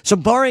 So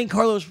barring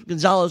Carlos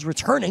Gonzalez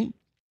returning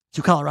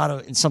to Colorado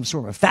in some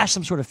sort of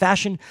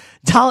fashion,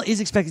 Dahl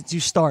is expected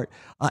to start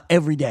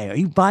every day. Are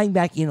you buying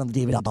back in on the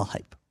David Dahl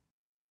hype?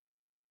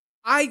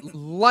 I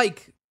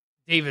like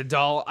David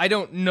Dahl. I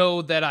don't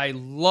know that I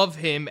love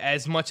him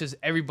as much as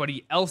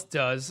everybody else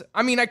does.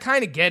 I mean, I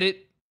kind of get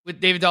it with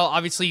David Dahl.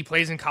 Obviously, he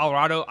plays in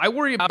Colorado. I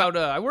worry about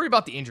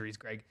the injuries,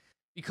 Greg,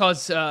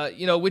 because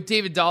with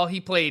David Dahl, he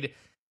played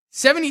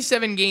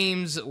 77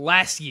 games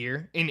last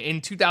year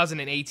in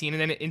 2018, and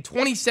then in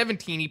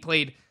 2017 he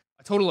played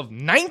a total of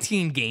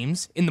 19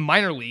 games in the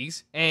minor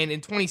leagues, and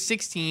in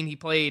 2016 he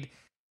played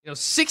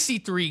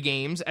 63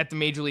 games at the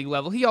major league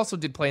level. He also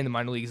did play in the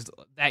minor leagues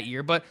that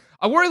year, but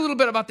I worry a little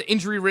bit about the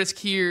injury risk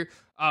here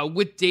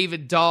with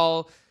David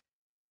Dahl.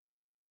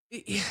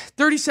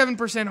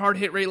 37% hard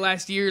hit rate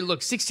last year.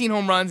 Look, 16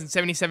 home runs in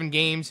 77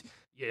 games.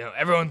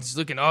 Everyone's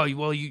looking,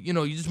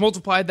 you just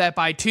multiplied that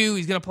by 2.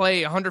 He's going to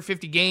play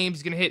 150 games.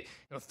 He's going to hit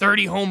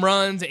 30 home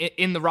runs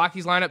in the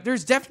Rockies lineup.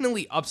 There's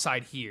definitely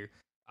upside here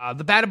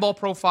The batted ball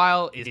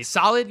profile is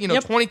solid.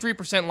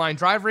 23% line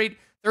drive rate,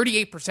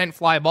 38%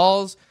 fly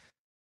balls.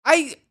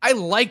 I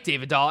like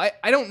David Dahl.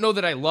 I don't know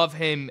that I love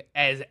him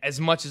as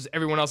much as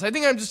everyone else. I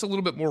think I'm just a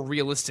little bit more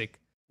realistic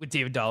with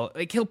David Dahl.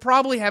 Like, he'll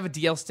probably have a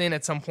DL stint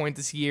at some point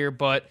this year,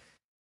 but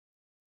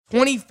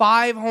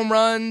 25 home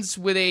runs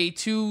with a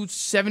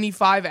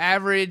 275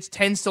 average,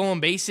 10 stolen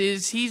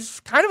bases. He's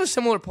kind of a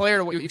similar player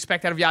to what you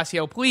expect out of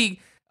Yasiel Puig,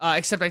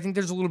 except I think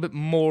there's a little bit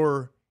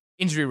more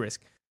injury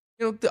risk.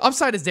 The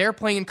upside is there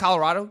playing in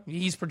Colorado.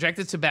 He's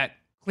projected to bat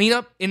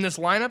cleanup in this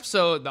lineup,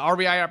 so the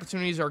RBI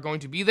opportunities are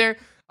going to be there.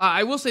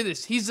 I will say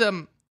this: he's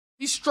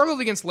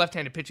struggled against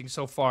left-handed pitching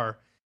so far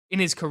in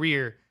his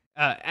career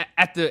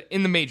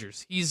in the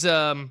majors. He's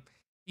a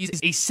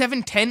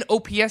 710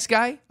 OPS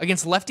guy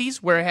against lefties,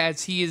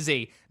 whereas he is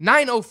a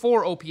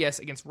 904 OPS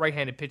against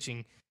right-handed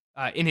pitching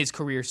in his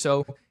career.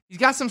 So he's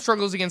got some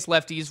struggles against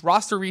lefties.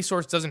 Roster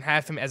Resource doesn't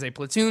have him as a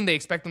platoon. They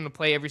expect him to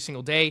play every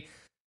single day.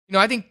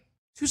 I think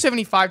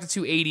 275 to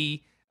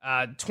 280,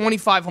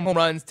 25 home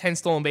runs, 10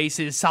 stolen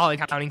bases,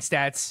 solid counting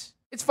stats.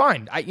 It's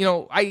fine.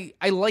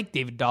 I like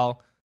David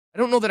Dahl. I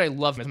don't know that I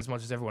love him as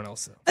much as everyone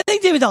else, though. I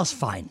think David Dahl's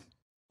fine,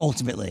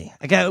 ultimately.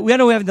 We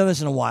know we haven't done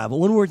this in a while, but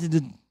one word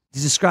to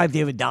describe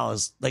David Dahl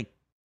is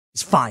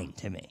fine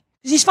to me.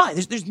 He's fine.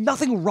 There's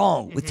nothing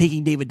wrong with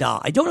taking David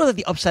Dahl. I don't know that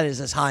the upside is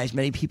as high as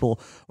many people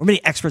or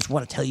many experts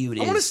want to tell you it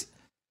is.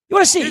 You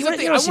want to see?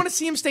 I want to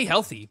see him stay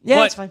healthy. Yeah,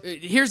 but that's fine.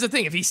 Here's the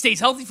thing: if he stays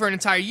healthy for an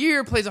entire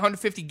year, plays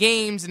 150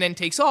 games, and then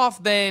takes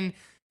off, then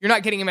you're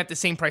not getting him at the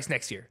same price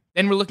next year.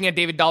 Then we're looking at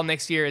David Dahl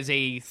next year as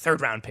a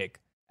third-round pick,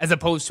 as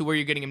opposed to where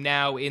you're getting him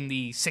now in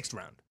the 6th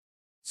round.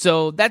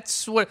 So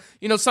that's what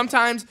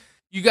sometimes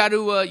you got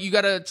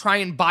to try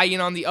and buy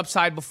in on the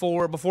upside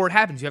before it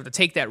happens. You have to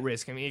take that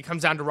risk. I mean, it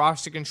comes down to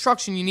roster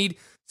construction. You need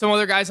some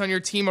other guys on your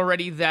team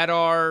already that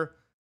are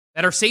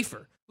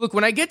safer. Look,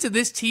 when I get to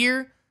this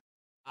tier,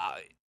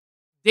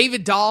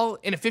 David Dahl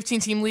in a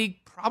 15-team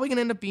league probably going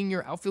to end up being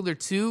your outfielder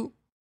 2.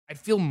 I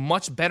feel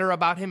much better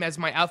about him as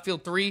my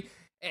outfield 3.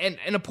 And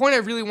a point I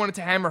really wanted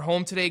to hammer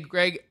home today,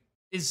 Greg,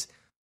 is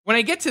when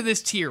I get to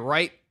this tier,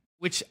 right,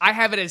 which I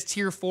have it as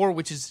tier 4,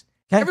 which is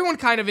everyone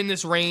kind of in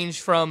this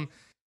range from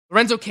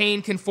Lorenzo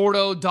Cain,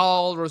 Conforto,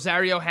 Dahl,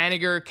 Rosario,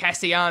 Haniger,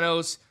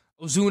 Castellanos,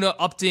 Ozuna,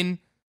 Upton.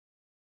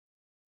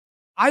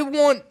 I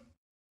want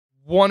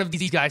one of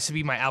these guys to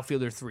be my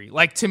outfielder 3.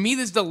 To me,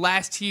 this is the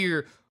last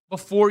tier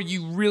before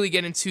you really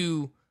get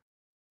into,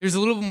 there's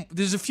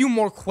a few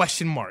more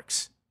question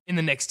marks in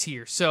the next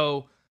tier.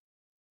 So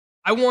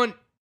I want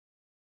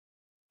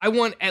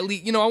at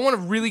least, I want a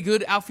really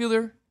good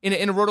outfielder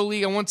in a Roto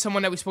League. I want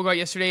someone that we spoke about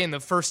yesterday in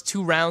the first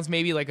 2 rounds,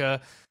 maybe like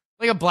a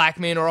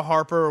Blackman or a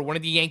Harper or one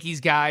of the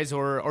Yankees guys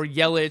or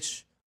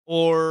Yelich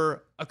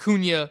or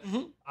Acuna.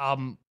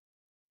 Mm-hmm.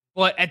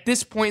 But at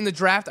this point in the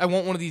draft, I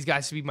want one of these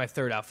guys to be my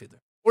 3rd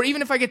outfielder. Or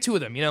even if I get 2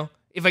 of them,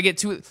 if I get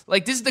 2,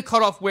 this is the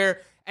cutoff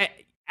where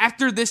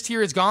after this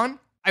tier is gone,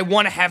 I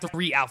want to have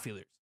 3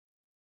 outfielders.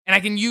 And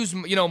I can use,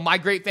 my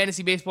Great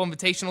Fantasy Baseball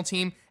Invitational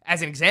team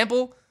as an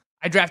example.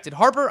 I drafted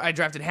Harper. I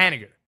drafted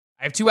Haniger.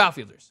 I have 2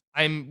 outfielders.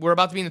 We're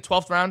about to be in the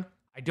 12th round.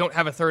 I don't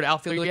have a 3rd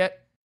outfielder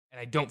yet, and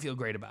I don't feel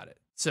great about it.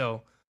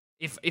 So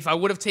if I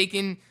would have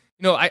taken,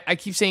 I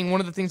keep saying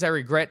one of the things I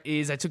regret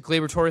is I took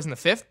Gleyber Torres in the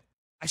 5th.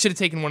 I should have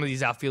taken one of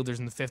these outfielders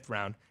in the 5th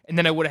round, and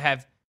then I would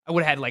have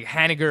had like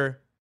Haniger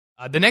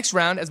the next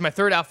round as my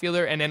 3rd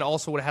outfielder, and then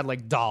also would have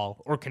had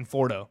Dahl or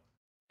Conforto,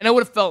 and I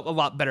would have felt a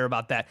lot better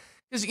about that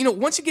because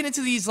once you get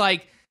into these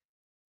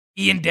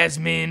Ian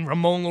Desmond,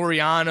 Ramon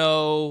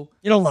Laureano,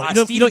 you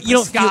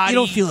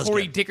don't feel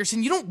Corey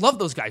Dickerson, you don't love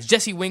those guys.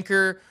 Jesse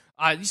Winker,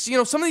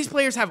 some of these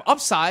players have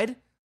upside,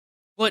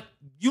 but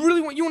you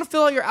want to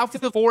fill out your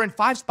outfield 4 and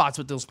 5 spots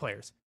with those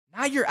players.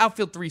 Not your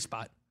outfield 3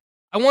 spot.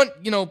 I want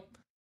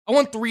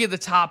 3 of the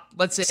top,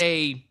 let's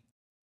say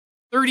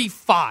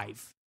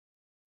 35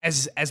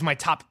 as my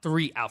top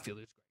 3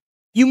 outfielders.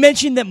 You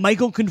mentioned that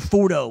Michael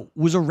Conforto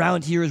was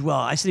around here as well.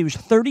 I said he was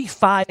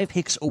 35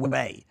 picks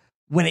away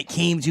when it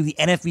came to the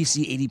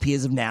NFBC ADP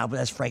as of now, but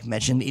as Frank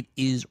mentioned, it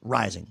is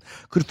rising.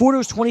 Conforto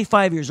is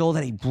 25 years old,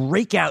 had a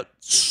breakout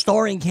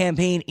starring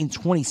campaign in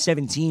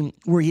 2017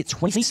 where he hit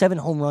 27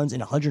 home runs in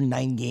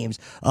 109 games,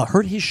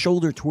 hurt his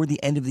shoulder toward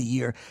the end of the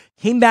year,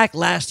 came back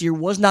last year,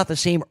 was not the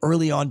same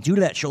early on due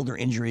to that shoulder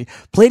injury,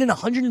 played in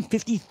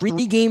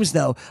 153 games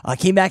though,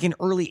 came back in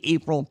early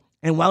April,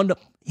 and wound up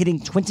hitting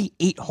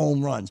 28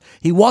 home runs.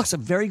 He walks a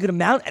very good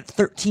amount at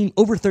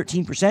over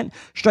 13%,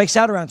 strikes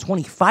out around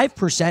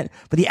 25%,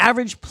 but the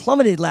average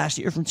plummeted last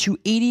year from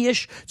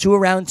 280-ish to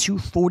around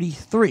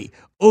 243.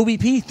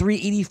 OBP,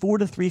 384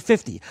 to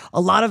 350. A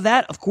lot of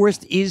that, of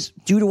course, is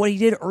due to what he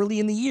did early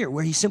in the year,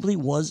 where he simply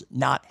was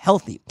not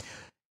healthy.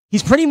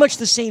 He's pretty much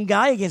the same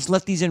guy against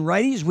lefties and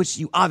righties, which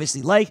you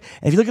obviously like.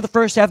 And if you look at the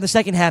first half and the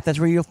second half, that's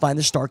where you'll find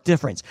the stark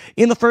difference.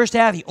 In the first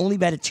half, he only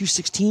batted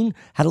 .216,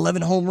 had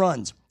 11 home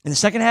runs. In the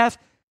second half,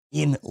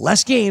 in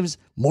less games,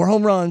 more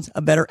home runs,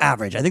 a better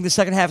average. I think the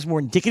second half is more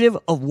indicative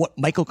of what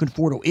Michael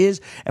Conforto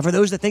is. And for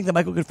those that think that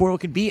Michael Conforto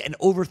could be an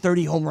over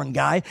 30 home run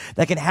guy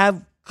that can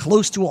have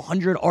close to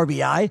 100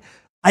 RBI,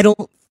 I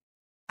don't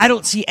I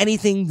don't see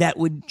anything that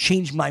would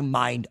change my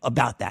mind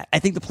about that. I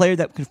think the player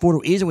that Conforto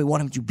is and we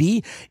want him to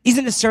be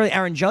isn't necessarily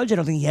Aaron Judge. I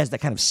don't think he has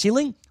that kind of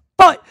ceiling.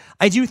 But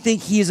I do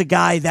think he is a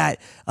guy that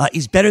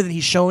is better than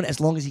he's shown as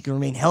long as he can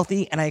remain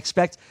healthy. And I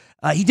expect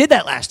he did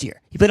that last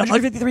year. He played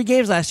 153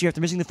 games last year after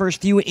missing the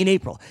first few in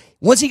April.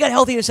 Once he got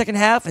healthy in the second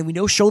half, and we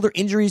know shoulder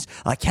injuries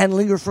can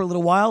linger for a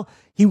little while,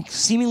 he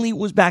seemingly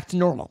was back to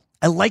normal.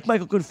 I like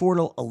Michael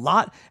Conforto a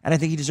lot, and I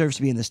think he deserves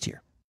to be in this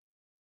tier.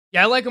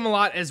 Yeah, I like him a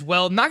lot as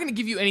well. Not going to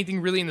give you anything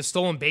really in the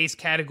stolen base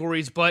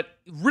categories, but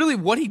really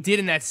what he did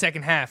in that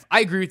second half, I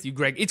agree with you,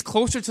 Greg. It's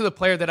closer to the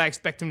player that I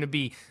expect him to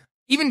be.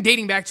 Even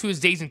dating back to his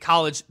days in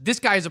college,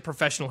 this guy is a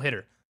professional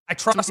hitter. I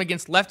trust him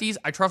against lefties.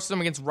 I trust him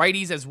against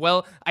righties as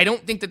well. I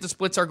don't think that the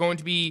splits are going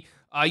to be,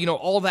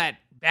 all that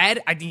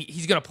bad. I think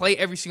he's going to play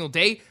every single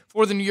day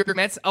for the New York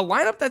Mets. A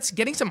lineup that's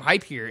getting some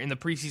hype here in the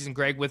preseason,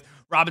 Greg, with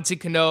Robinson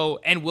Cano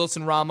and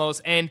Wilson Ramos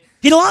and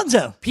Pete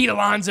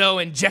Alonso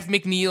and Jeff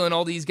McNeil and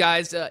all these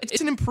guys.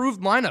 It's an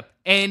improved lineup.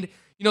 And,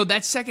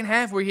 that second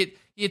half where he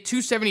hit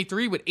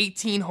 273 with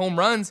 18 home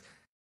runs,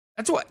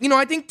 that's what,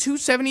 I think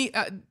 270,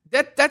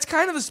 that's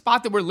kind of the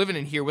spot that we're living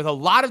in here with a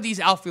lot of these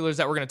outfielders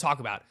that we're going to talk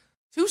about.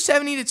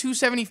 270 to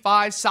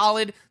 275,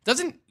 solid.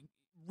 Doesn't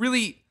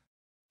really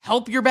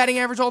help your batting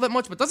average all that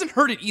much, but doesn't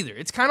hurt it either.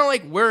 It's kind of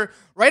like we're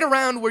right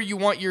around where you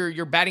want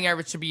your batting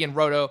average to be in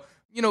Roto.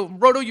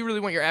 Roto, you really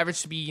want your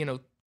average to be,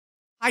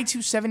 high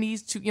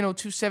 270s,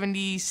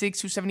 276,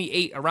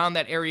 278, around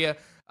that area,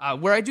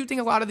 where I do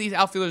think a lot of these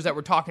outfielders that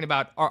we're talking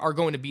about are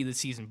going to be this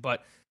season.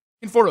 But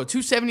Conforto,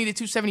 270 to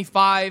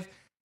 275,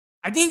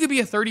 I think he could be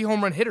a 30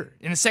 home run hitter.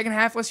 In the second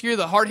half last year,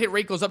 the hard hit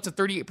rate goes up to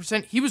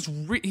 38%. He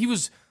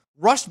was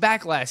rushed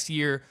back last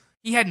year.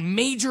 He had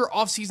major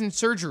offseason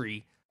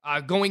surgery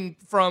going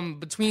from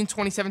between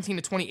 2017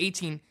 to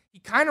 2018. He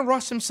kind of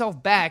rushed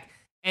himself back,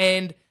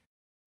 and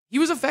he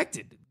was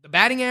affected. The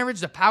batting average,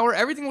 the power,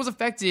 everything was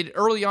affected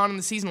early on in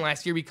the season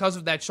last year because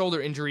of that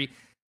shoulder injury.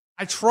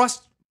 I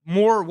trust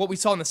more what we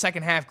saw in the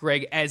second half,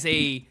 Greg, and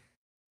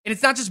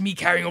it's not just me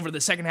carrying over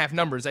the second half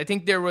numbers. I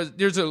think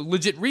there's a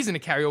legit reason to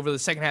carry over the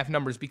second half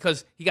numbers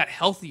because he got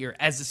healthier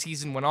as the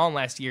season went on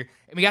last year,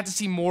 and we got to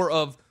see more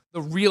of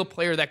the real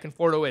player that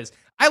Conforto is.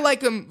 I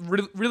like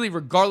him really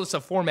regardless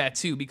of format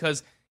too,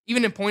 because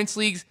even in points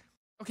leagues,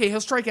 okay, he'll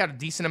strike out a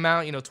decent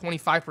amount,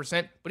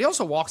 25%, but he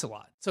also walks a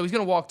lot. So he's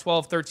going to walk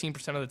 12,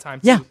 13% of the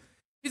time too. Yeah.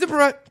 He's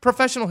a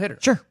professional hitter.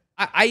 Sure.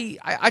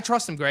 I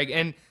trust him, Greg,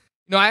 and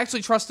I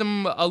actually trust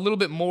him a little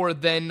bit more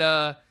than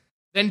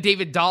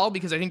David Dahl,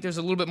 because I think there's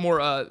a little bit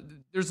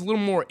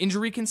more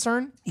injury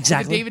concern.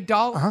 Exactly. With David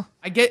Dahl.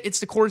 I get it's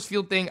the Coors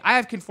Field thing. I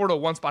have Conforto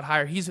one spot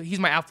higher. He's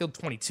my outfield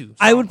 22. So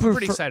I would I'm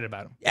pretty excited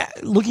about him. Yeah,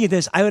 looking at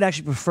this, I would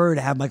actually prefer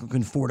to have Michael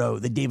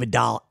Conforto than David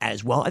Dahl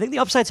as well. I think the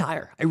upside's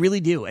higher. I really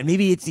do. And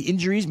maybe it's the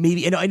injuries.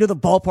 Maybe I know the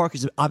ballpark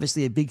is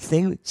obviously a big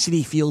thing,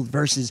 Citi Field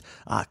versus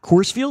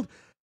Coors Field.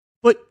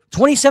 But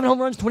 27 home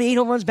runs, 28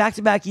 home runs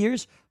back-to-back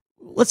years.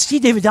 Let's see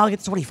David Dahl get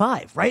to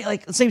 25, right?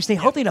 Like, let's say he stay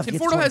healthy enough to get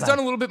to 25. Conforto has done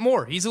a little bit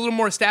more. He's a little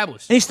more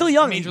established. And he's still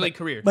young. Major league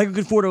career. Michael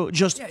Conforto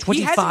just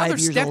 25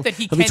 years old.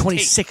 He'll be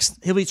 26.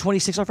 He'll be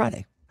 26 on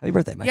Friday. Happy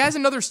birthday, Michael. He has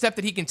another step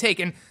that he can take.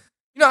 And,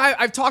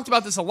 I've talked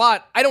about this a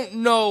lot. I don't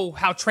know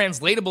how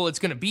translatable it's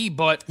going to be,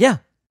 but yeah,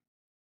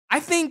 I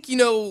think,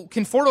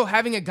 Conforto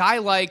having a guy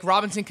like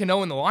Robinson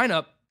Cano in the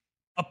lineup,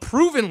 a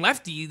proven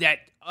lefty that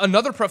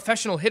another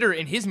professional hitter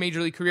in his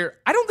major league career,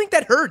 I don't think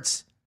that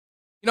hurts.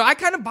 I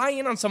kind of buy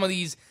in on some of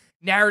these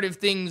narrative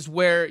things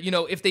where,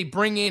 if they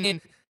bring in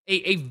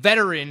a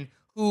veteran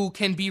who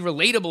can be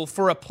relatable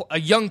for a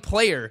young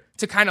player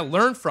to kind of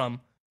learn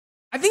from,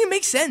 I think it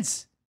makes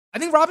sense. I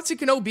think Robinson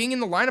Cano being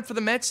in the lineup for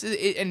the Mets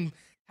and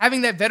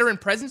having that veteran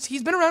presence,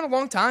 he's been around a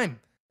long time,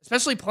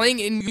 especially playing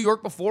in New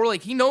York before.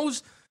 Like, he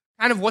knows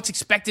kind of what's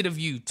expected of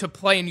you to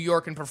play in New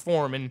York and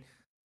perform, and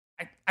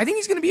I think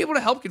he's going to be able to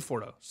help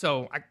Conforto.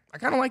 So I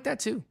kind of like that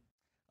too.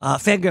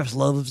 Fangraphs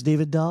loves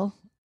David Dahl.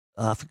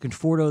 For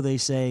Conforto, they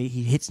say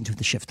he hits into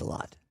the shift a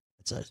lot.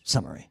 That's a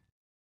summary.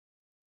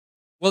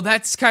 Well,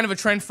 that's kind of a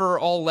trend for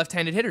all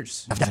left-handed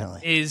hitters.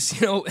 Definitely.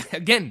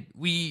 Again,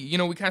 we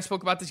kind of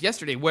spoke about this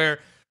yesterday, where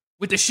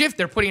with the shift,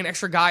 they're putting an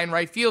extra guy in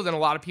right field, and a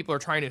lot of people are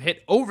trying to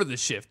hit over the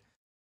shift.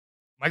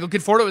 Michael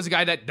Conforto is a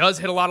guy that does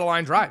hit a lot of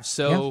line drives.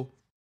 So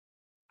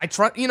I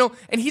trust,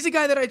 and he's a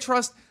guy that I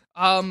trust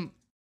a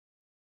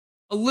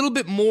little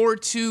bit more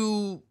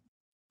to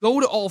go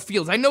to all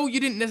fields. I know you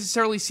didn't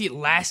necessarily see it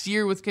last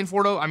year with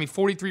Conforto.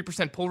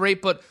 43% pull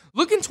rate, but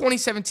look in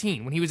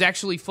 2017 when he was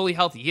actually fully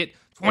healthy. He hit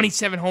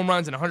 27 home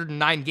runs in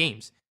 109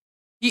 games.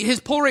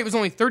 His pull rate was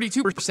only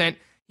 32%.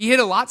 He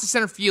hit a lot to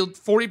center field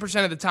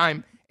 40% of the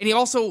time, and he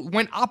also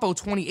went oppo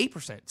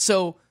 28%.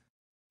 So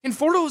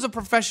Conforto is a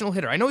professional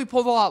hitter. I know he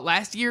pulled a lot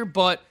last year,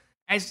 but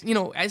as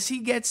he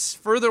gets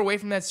further away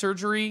from that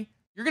surgery,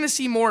 you're going to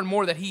see more and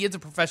more that he is a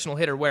professional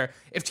hitter, where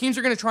if teams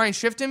are going to try and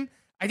shift him,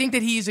 I think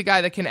that he's a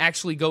guy that can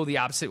actually go the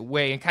opposite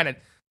way and kind of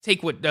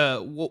take what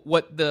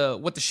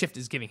the shift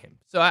is giving him.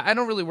 So I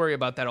don't really worry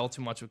about that all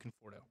too much with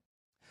Conforto.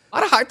 A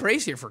lot of high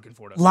praise here for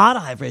Conforto. A lot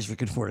of high praise for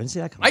Conforto. See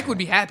that Mike would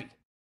be happy.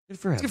 Good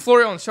for him. Let's get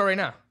Florio on the show right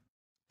now.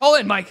 Call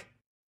in, Mike.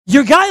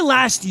 Your guy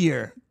last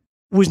year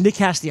was Nick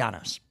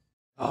Castellanos.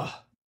 Oh,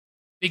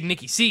 Big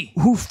Nicky C.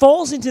 Who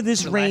falls into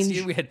this Last range.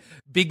 year we had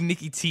Big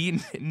Nicky T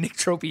and Nick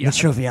Tropiano. Nick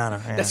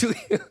Tropiano, yeah. That's who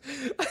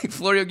I think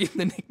Florio gave him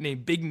the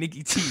nickname Big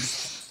Nicky T.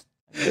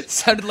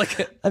 Sounded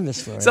like I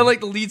miss Florio. Sounded like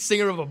the lead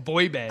singer of a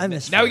boy band. I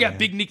miss Now we Florio. got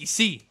Big Nicky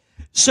C.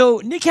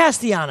 So Nick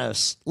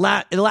Castellanos,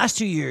 in the last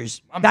 2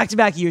 years,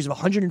 back-to-back years of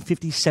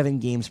 157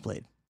 games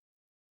played.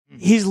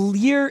 His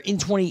year in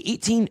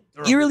 2018,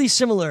 eerily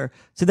similar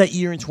to that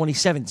year in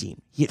 2017.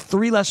 He hit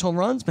 3 less home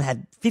runs, but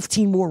had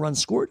 15 more runs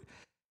scored.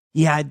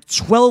 He had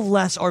 12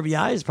 less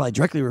RBIs, probably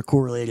directly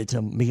correlated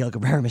to Miguel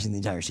Cabrera missing the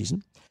entire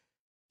season.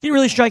 Didn't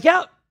really strike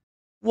out.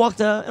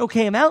 Walked an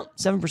okay amount,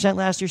 7%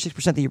 last year,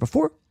 6% the year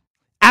before.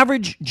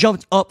 Average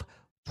jumped up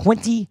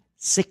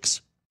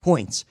 26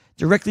 points,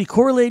 directly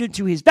correlated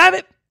to his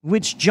BABIP,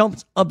 which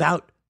jumped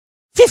about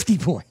 50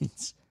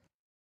 points.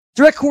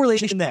 Direct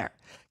correlation there.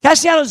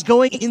 Castellanos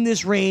going in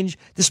this range,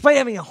 despite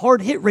having a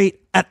hard hit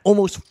rate at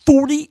almost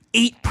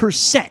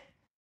 48%,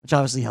 which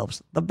obviously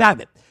helps the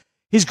BABIP.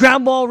 His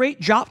ground ball rate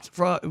dropped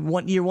from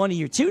year one to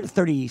year two to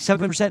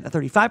 37% to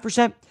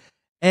 35%.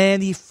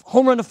 And the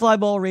home run to fly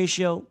ball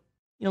ratio,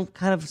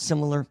 kind of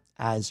similar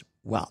as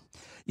well.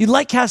 You'd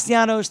like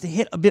Castellanos to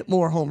hit a bit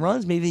more home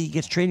runs. Maybe he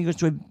gets traded and goes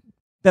to a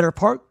better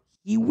park.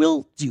 He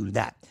will do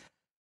that.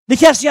 Nick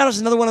Castellanos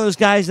is another one of those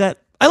guys that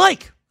I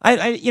like.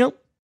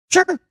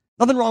 Sure,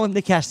 nothing wrong with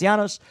Nick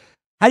Castellanos.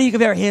 How do you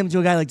compare him to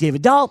a guy like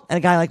David Dahl and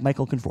a guy like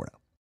Michael Conforto?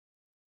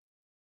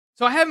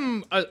 So I have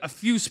him a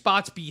few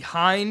spots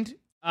behind.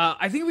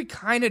 I think we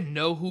kind of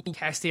know who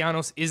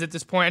Castellanos is at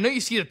this point. I know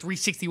you see the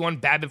 361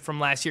 BABIP from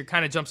last year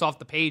kind of jumps off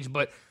the page,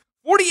 but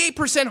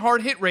 48%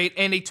 hard hit rate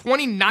and a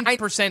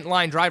 29%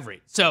 line drive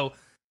rate. So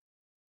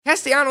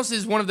Castellanos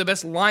is one of the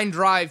best line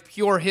drive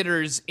pure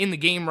hitters in the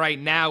game right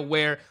now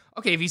where,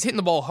 okay, if he's hitting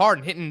the ball hard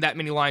and hitting that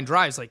many line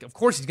drives, of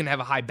course he's going to have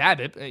a high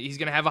BABIP. He's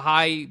going to have a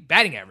high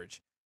batting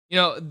average.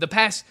 Two of the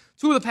past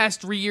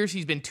 3 years,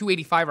 he's been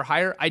 285 or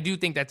higher. I do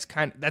think that's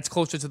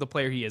closer to the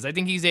player he is. I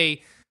think he's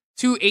a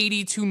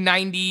 280,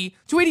 290,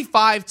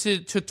 285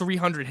 to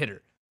 300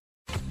 hitter.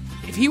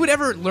 If he would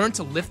ever learn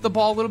to lift the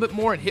ball a little bit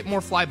more and hit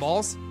more fly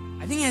balls,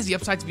 I think he has the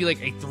upside to be like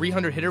a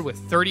 300 hitter with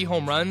 30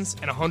 home runs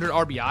and 100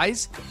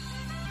 RBIs.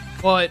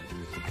 But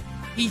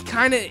he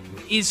kind of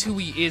is who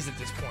he is at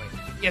this point.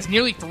 He has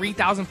nearly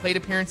 3,000 plate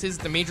appearances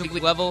at the major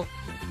league level,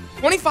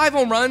 25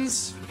 home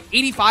runs,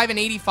 85 and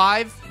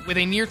 85 with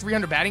a near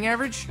 300 batting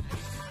average.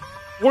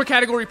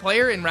 4-category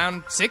player in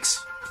round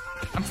 6.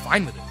 I'm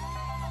fine with it.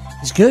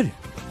 He's good.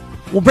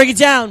 We'll break it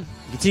down.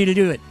 Continue to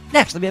do it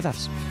next on the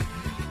BFFs.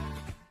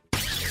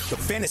 The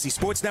Fantasy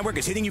Sports Network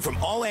is hitting you from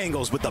all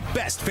angles with the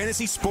best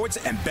fantasy sports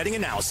and betting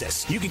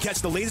analysis. You can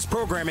catch the latest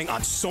programming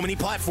on so many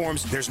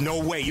platforms, there's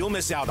no way you'll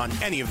miss out on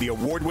any of the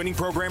award-winning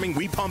programming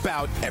we pump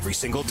out every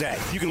single day.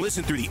 You can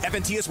listen through the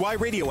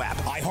FNTSY radio app,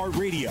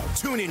 iHeartRadio,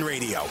 TuneIn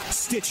Radio,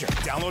 Stitcher.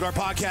 Download our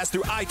podcast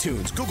through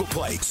iTunes, Google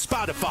Play,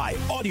 Spotify,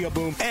 Audio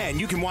Boom, and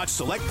you can watch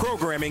select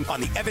programming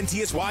on the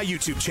FNTSY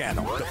YouTube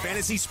channel. The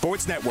Fantasy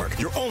Sports Network,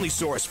 your only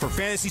source for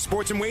fantasy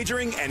sports and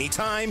wagering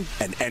anytime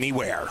and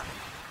anywhere.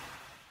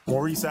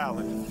 Maurice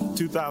Allen,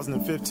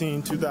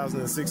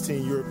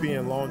 2015-2016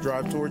 European Long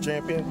Drive Tour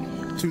champion,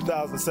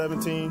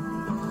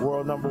 2017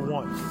 world number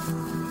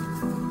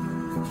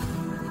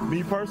 1.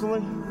 Me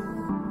personally,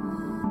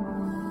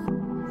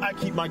 I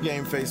keep my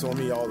game face on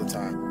me all the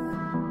time.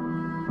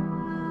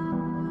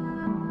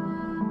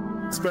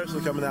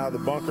 Especially coming out of the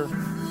bunker,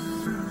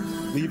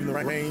 leaving the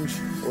range,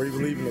 or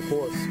even leaving the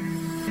course.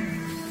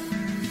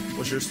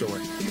 What's your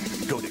story?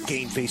 Go to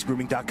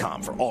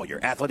GameFaceGrooming.com for all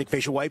your athletic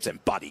facial wipes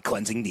and body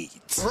cleansing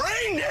needs.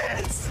 Rain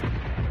dance!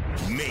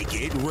 Make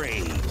it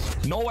rain.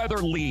 No other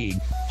league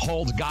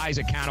holds guys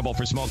accountable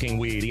for smoking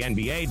weed. The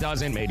NBA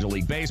doesn't, Major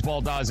League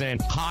Baseball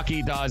doesn't,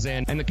 hockey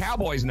doesn't, and the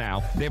Cowboys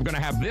now, they're going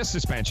to have this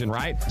suspension,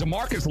 right?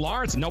 DeMarcus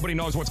Lawrence, nobody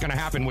knows what's going to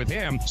happen with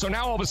him. So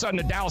now all of a sudden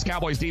the Dallas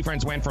Cowboys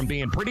defense went from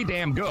being pretty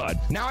damn good.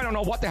 Now I don't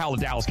know what the hell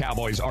the Dallas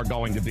Cowboys are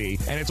going to be,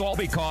 and it's all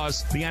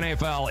because the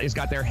NFL has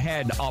got their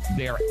head up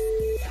there.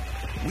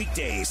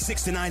 Weekdays,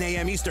 6 to 9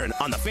 a.m. Eastern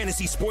on the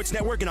Fantasy Sports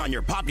Network and on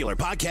your popular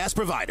podcast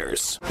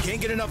providers. Can't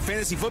get enough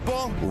fantasy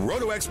football?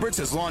 Roto Experts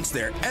has launched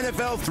their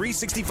NFL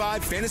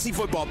 365 Fantasy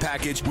Football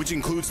Package, which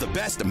includes the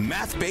best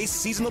math-based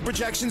seasonal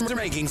projections and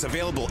rankings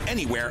available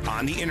anywhere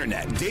on the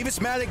internet. Davis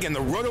Maddock and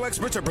the Roto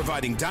Experts are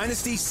providing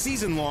dynasty,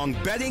 season-long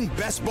betting,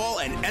 best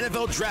ball, and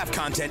NFL draft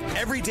content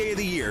every day of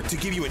the year to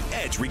give you an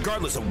edge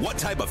regardless of what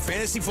type of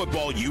fantasy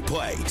football you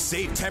play.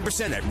 Save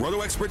 10% at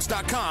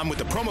rotoexperts.com with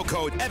the promo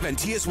code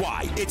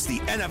FNTSY. It's the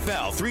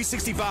NFL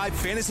 365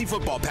 Fantasy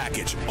Football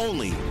Package,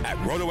 only at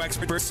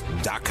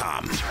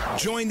rotoexperts.com.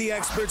 Join the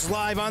experts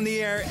live on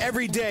the air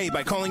every day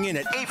by calling in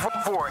at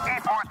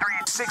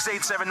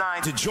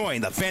 844-843-6879 to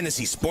join the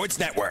Fantasy Sports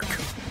Network.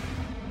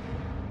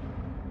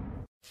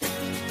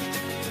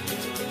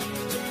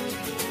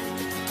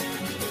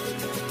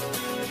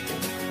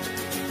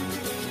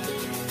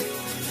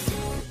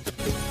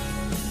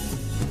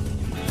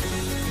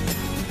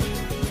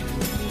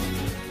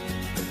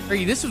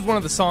 This was one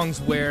of the songs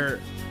where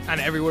kind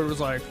of everywhere was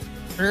like,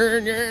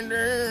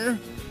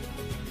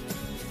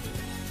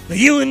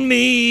 you and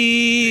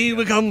me,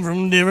 we come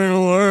from different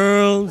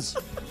worlds.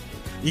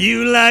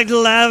 You like to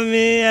laugh at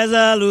me as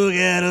I look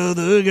at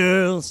other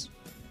girls.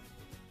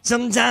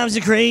 Sometimes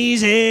you're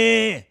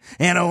crazy,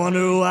 and I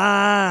wonder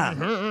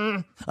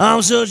why.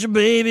 I'm such a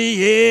baby,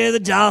 yeah, the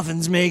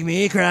dolphins make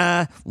me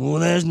cry. Well,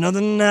 there's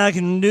nothing I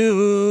can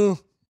do.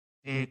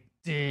 I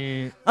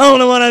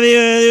don't want to be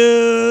with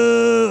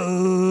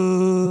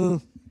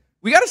you.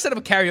 We got to set up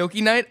a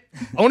karaoke night.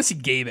 I want to see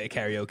Gabe at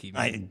karaoke.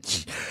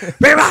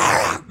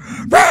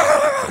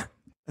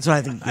 That's what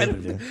I think Gabe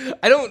would do.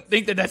 I don't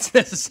think that that's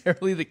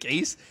necessarily the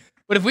case.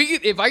 But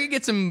if I could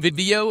get some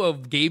video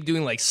of Gabe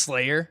doing like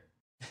Slayer.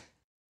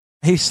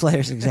 I used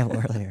Slayer's example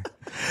earlier.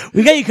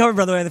 We got you covered,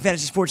 by the way, on the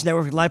Fantasy Sports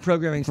Network with live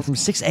programming from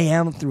 6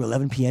 a.m. through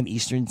 11 p.m.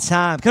 Eastern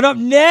Time. Coming up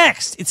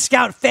next, it's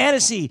Scout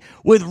Fantasy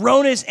with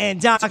Ronas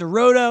and Dr.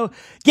 Roto.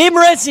 Gabe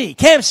Morency,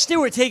 Cam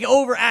Stewart take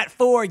over at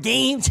 4.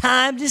 Game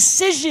Time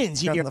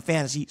Decisions here on the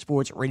Fantasy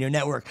Sports Radio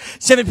Network.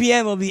 7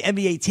 p.m. will be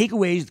NBA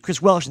Takeaways with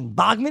Chris Welsh and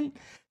Bogman.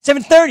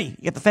 7:30, you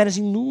get the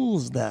Fantasy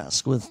News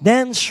Desk with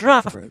Dan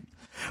Strafford.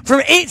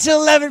 From 8 to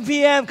 11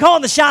 p.m.,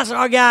 calling the shots on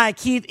our guy,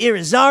 Keith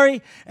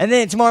Irizarry. And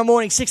then tomorrow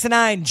morning, 6 to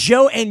 9,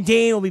 Joe and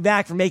Dane will be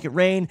back for Make It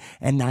Rain.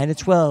 And 9 to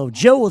 12,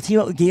 Joe will team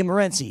up with Gabe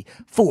Morency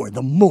for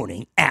the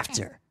morning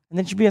after. And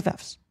then it's your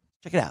BFFs.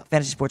 Check it out,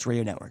 Fantasy Sports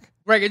Radio Network.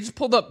 Greg, I just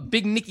pulled up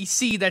Big Nicky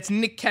C. That's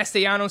Nick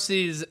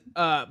Castellanos'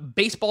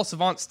 Baseball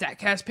Savant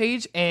StatCast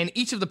page. And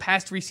each of the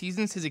past 3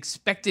 seasons, his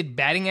expected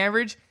batting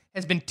average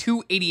has been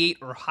 .288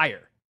 or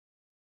higher.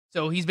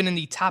 So he's been in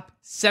the top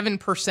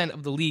 7%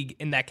 of the league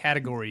in that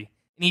category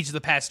in each of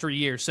the past 3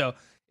 years. So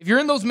if you're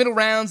in those middle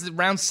rounds,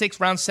 round 6,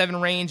 round 7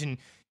 range, and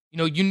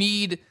you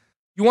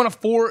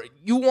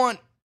want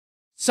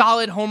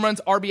solid home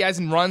runs, RBIs,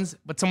 and runs,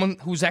 but someone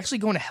who's actually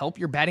going to help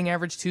your batting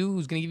average too,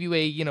 who's going to give you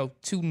a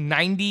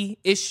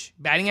 290-ish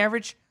batting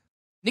average,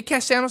 Nick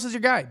Castellanos is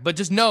your guy. But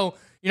just know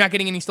you're not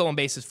getting any stolen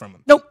bases from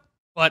him. Nope.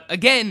 But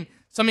again,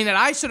 something that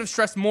I should have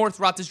stressed more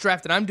throughout this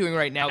draft that I'm doing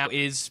right now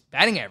is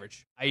batting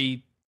average.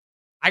 I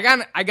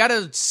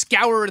gotta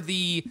scour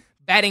the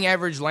batting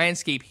average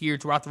landscape here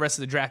throughout the rest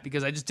of the draft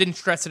because I just didn't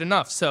stress it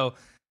enough. So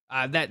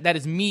that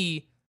is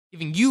me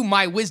giving you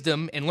my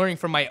wisdom and learning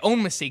from my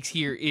own mistakes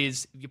here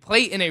is if you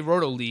play in a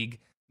Roto League,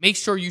 make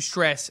sure you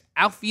stress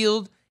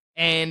outfield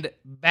and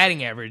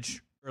batting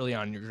average early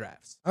on in your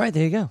drafts. All right,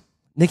 there you go.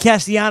 Nick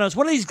Castellanos,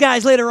 one of these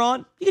guys later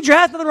on, you can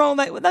draft, nothing wrong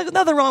with them.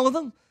 Nothing wrong with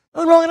them.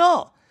 Nothing wrong at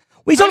all.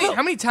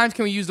 How many times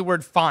can we use the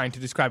word fine to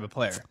describe a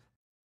player?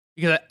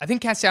 Because I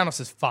think Castellanos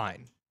is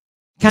fine.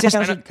 Kind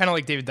of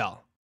like David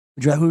Dahl.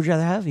 Who would you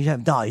rather have? You'd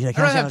have Dahl. I'd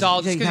rather have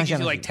Dahl just because he gives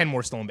you like 10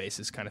 more stolen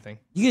bases kind of thing.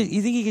 You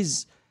think he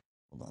gives...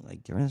 Hold on, like,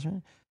 right?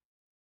 You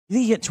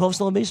think he get 12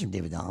 stolen bases from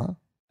David Dahl, huh?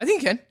 I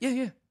think he can.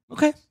 Yeah.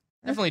 Okay.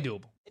 Definitely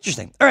doable.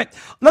 Interesting. All right.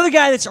 Another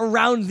guy that's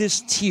around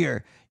this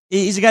tier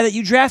is a guy that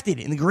you drafted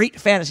in the Great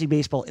Fantasy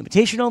Baseball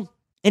Invitational,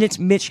 and it's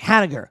Mitch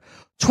Haniger.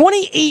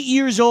 28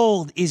 years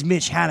old is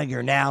Mitch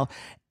Haniger now,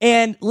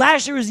 and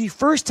last year was the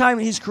first time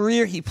in his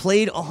career he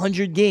played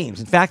 100 games.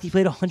 In fact, he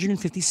played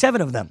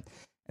 157 of them.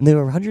 And there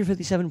were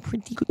 157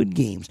 pretty good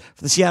games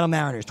for the Seattle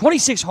Mariners.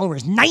 26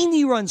 homers,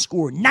 90 runs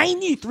scored,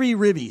 93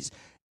 ribbies,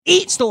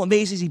 8 stolen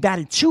bases. He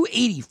batted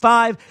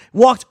 .285,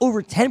 walked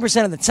over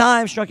 10% of the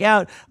time, struck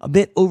out a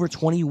bit over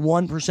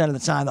 21% of the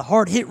time. The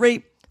hard hit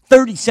rate,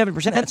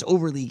 37%. That's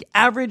over league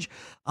average.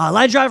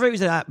 Line drive rate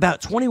was at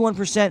about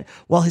 21%,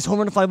 while his home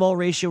run to fly ball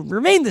ratio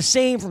remained the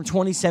same from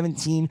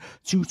 2017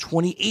 to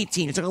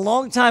 2018. It took a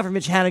long time for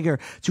Mitch Haniger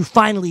to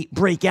finally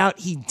break out.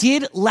 He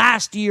did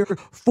last year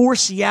for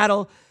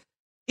Seattle.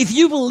 If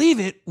you believe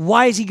it,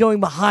 why is he going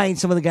behind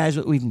some of the guys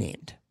that we've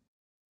named?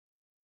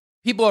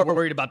 People are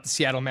worried about the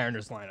Seattle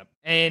Mariners lineup,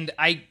 and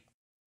I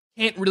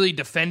can't really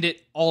defend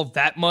it all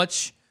that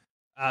much,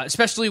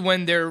 especially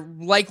when they're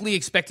likely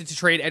expected to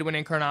trade Edwin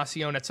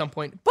Encarnacion at some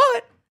point.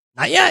 But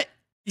not yet.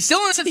 He's still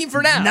on the team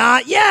for now.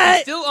 Not yet.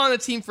 He's still on the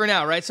team for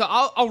now, right? So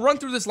I'll run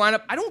through this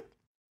lineup. I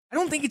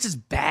don't think it's as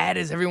bad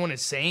as everyone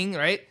is saying,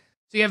 right?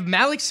 So you have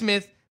Malik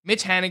Smith,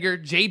 Mitch Haniger,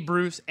 Jade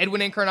Bruce,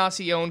 Edwin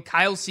Encarnacion,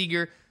 Kyle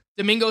Seager,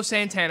 Domingo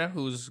Santana,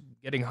 who's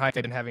getting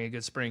hyped and having a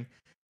good spring,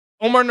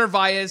 Omar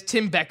Narvaez,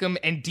 Tim Beckham,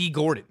 and D.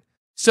 Gordon.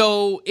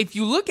 So if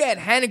you look at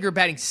Haniger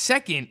batting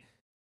second,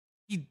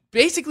 he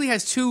basically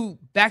has 2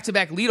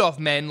 back-to-back leadoff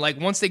men, like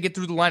once they get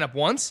through the lineup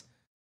once.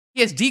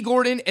 He has D.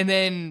 Gordon and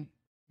then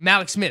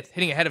Malik Smith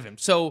hitting ahead of him.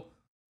 So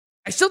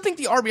I still think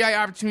the RBI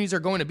opportunities are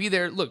going to be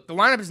there. Look, the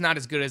lineup is not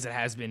as good as it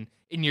has been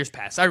in years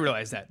past. I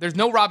realize that. There's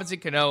no Robinson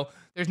Cano.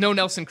 There's no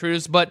Nelson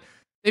Cruz, but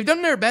they've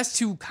done their best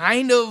to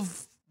kind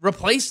of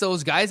replace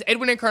those guys.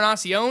 Edwin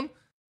Encarnacion,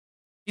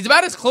 he's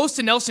about as close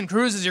to Nelson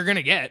Cruz as you're going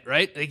to get,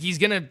 right? Like he's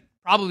going to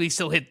probably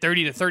still hit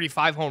 30 to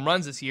 35 home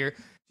runs this year.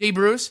 Jay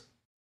Bruce,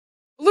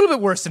 a little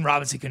bit worse than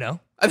Robinson Cano.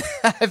 I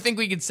think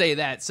we could say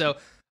that. So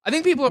I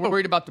think people are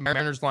worried about the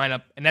Mariners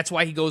lineup, and that's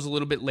why he goes a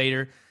little bit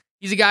later.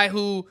 He's a guy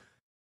who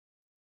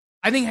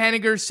I think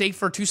Haniger's safe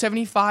for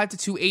 275 to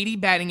 280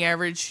 batting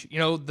average. You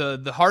know,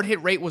 the hard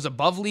hit rate was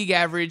above league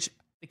average.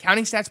 The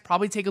counting stats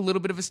probably take a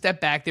little bit of a step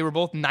back. They were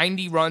both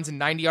 90 runs and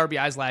 90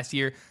 RBIs last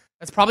year.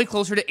 That's probably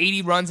closer to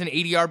 80 runs and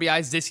 80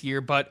 RBIs this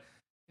year. But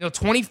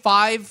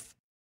 25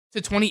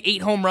 to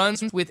 28 home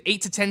runs with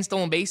 8 to 10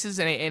 stolen bases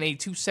and a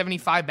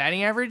 275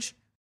 batting average.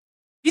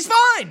 He's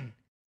fine.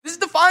 This is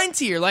the fine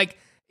tier. Like,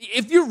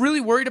 if you're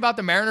really worried about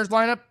the Mariners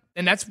lineup,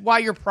 and that's why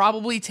you're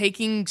probably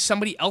taking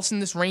somebody else in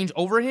this range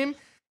over him.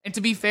 And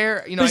to be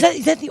fair,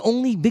 is that the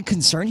only big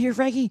concern here,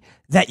 Frankie?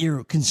 That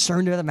you're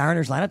concerned about the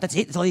Mariners lineup? That's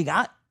it? That's all you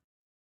got?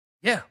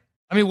 Yeah.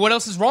 I mean, what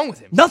else is wrong with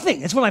him?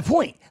 Nothing. That's my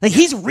point. Like,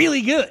 he's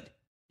really good.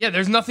 Yeah,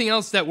 there's nothing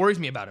else that worries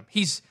me about him.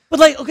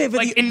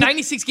 In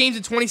 96 games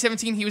in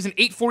 2017, he was an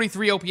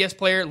 843 OPS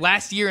player.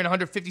 Last year, in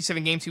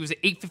 157 games, he was an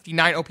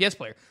 859 OPS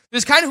player. This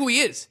is kind of who he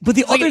is. But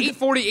he's like an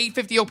 840,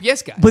 850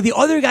 OPS guy. But the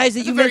other guys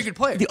that He's a very good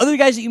player. The other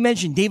guys that you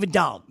mentioned, David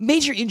Dahl,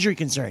 major injury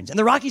concerns, and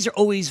the Rockies are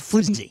always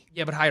flimsy.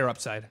 Yeah, but higher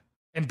upside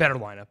and better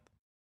lineup.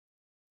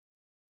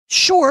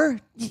 Sure.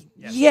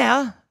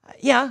 Yeah,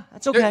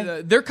 that's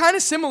okay. They're kind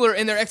of similar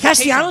in their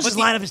expectations. Castellanos'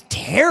 lineup is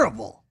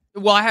terrible.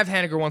 Well, I have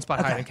Haniger one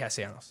spot higher than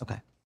Castellanos. Okay.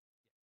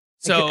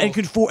 So and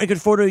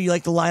Conforto, you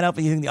like the lineup,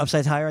 and you think the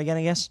upside's higher again,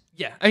 I guess?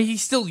 Yeah. I mean,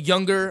 he's still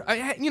younger.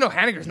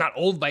 Haniger's not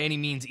old by any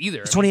means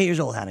either. He's 28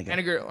 years old, Haniger.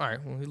 Haniger, all right,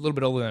 well, a little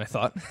bit older than I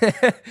thought.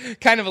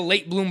 Kind of a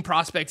late bloom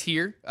prospect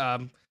here.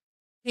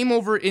 Came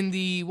over in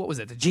the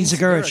Gene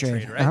Segura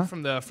trade, right? Uh-huh.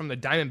 From the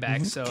Diamondbacks.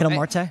 Mm-hmm. So Ketel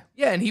Marte.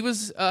 Yeah, and he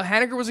was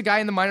Haniger was a guy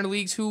in the minor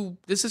leagues who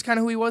this is kind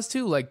of who he was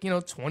too.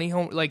 20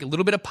 home, like a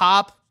little bit of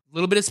pop, a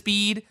little bit of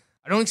speed.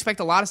 I don't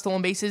expect a lot of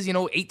stolen bases,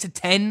 8 to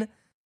 10.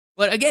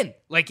 But again,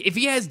 if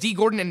he has D.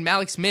 Gordon and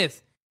Malik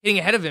Smith hitting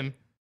ahead of him,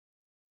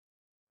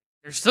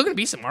 there's still going to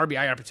be some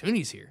RBI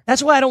opportunities here.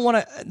 That's why I don't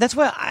want to. That's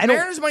why I don't.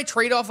 Mariners might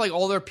trade off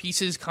all their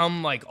pieces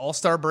come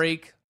All-Star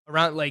break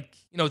around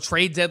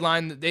trade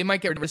deadline. They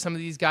might get rid of some of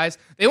these guys.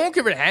 They won't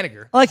get rid of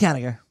Haniger. I like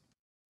Haniger.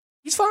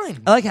 He's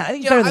fine. I like Haniger. I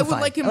think he's better than I would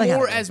fine. like him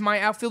more as my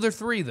outfielder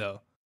 3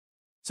 though.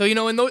 So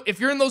if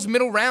you're in those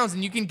middle rounds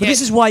and you can get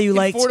this is why you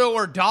like Conforto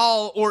or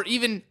Dahl or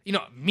even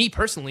me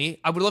personally,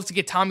 I would love to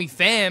get Tommy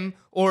Pham,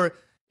 or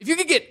if you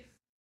could get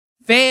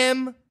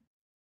Pham,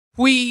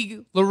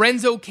 Puig,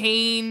 Lorenzo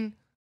Cain,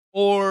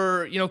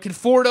 or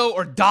Conforto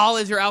or Dahl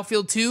as your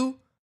outfield too.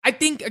 I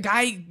think a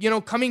guy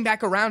coming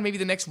back around maybe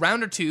the next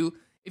round or two,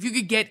 if you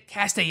could get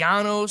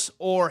Castellanos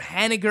or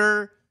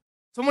Haniger,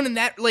 someone in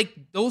that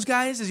those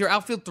guys as your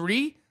outfield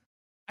 3,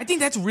 I think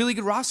that's really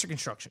good roster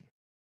construction.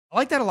 I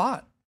like that a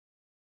lot.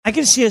 I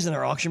can see us in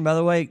our auction, by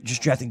the way,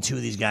 just drafting 2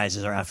 of these guys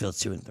as our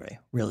outfields 2 and 3.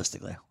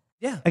 Realistically,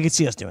 yeah, I could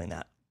see us doing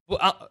that.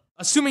 Well,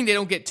 assuming they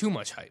don't get too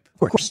much hype.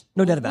 Of course,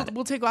 no doubt about it.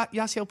 We'll take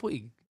Yasiel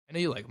Puig. I know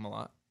you like him a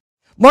lot.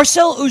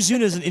 Marcell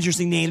Ozuna is an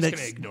interesting name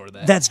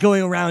that. That's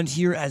going around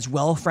here as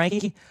well,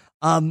 Frankie.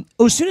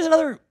 Ozuna is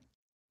another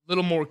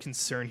little more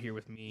concern here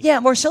with me. Yeah,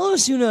 Marcell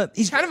Ozuna,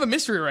 he's kind of a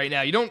mystery right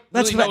now. You don't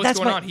really know what's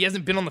going on. He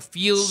hasn't been on the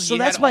field. So he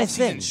that's had my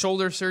thing.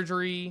 Shoulder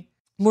surgery.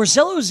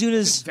 Marcell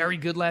Ozuna's very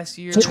good last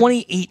year.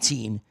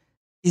 2018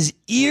 is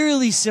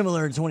eerily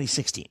similar to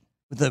 2016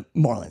 with the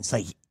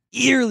Marlins.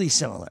 Eerily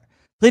similar.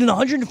 Played in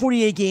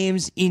 148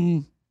 games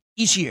in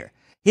each year.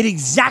 Hit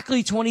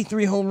exactly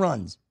 23 home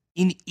runs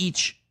in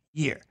each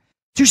year.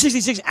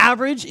 266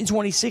 average in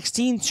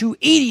 2016,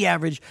 280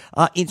 average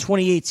in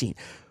 2018.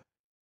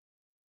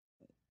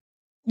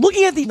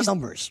 Looking at these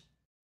numbers,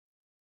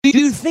 do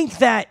you think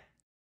that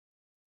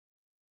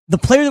the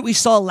player that we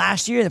saw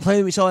last year, the player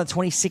that we saw in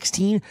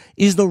 2016,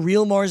 is the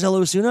real Marcell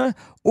Ozuna?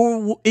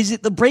 Or is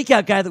it the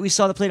breakout guy that we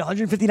saw that played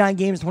 159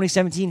 games in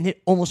 2017 and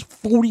hit almost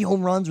 40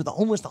 home runs with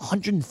almost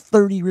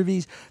 130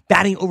 ribbies,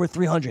 batting over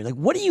 300?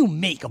 What do you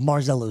make of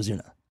Marcell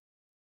Ozuna?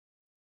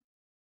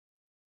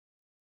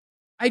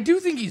 I do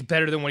think he's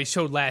better than what he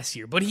showed last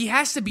year, but he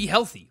has to be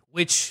healthy,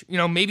 which,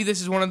 maybe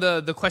this is one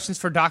of the questions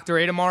for Dr.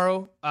 A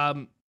tomorrow.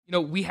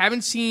 We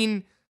haven't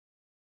seen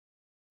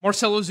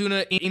Marcell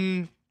Ozuna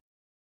in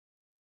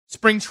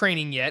spring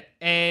training yet,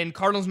 and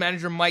Cardinals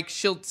manager Mike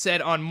Shildt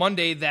said on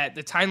Monday that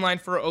the timeline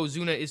for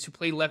Ozuna is to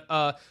play left.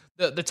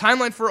 The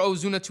timeline for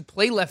Ozuna to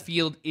play left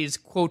field is,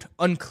 quote,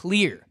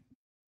 unclear.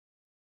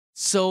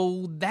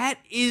 So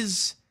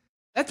that's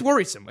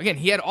worrisome. Again,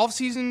 he had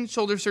offseason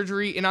shoulder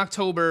surgery in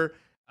October.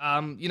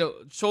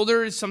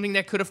 Shoulder is something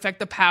that could affect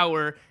the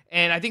power,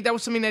 and I think that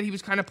was something that he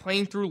was kind of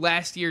playing through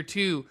last year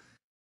too.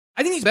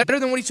 I think he's better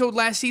than what he showed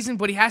last season,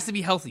 but he has to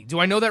be healthy. Do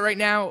I know that right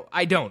now?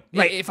 I don't.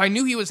 Right. If I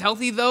knew he was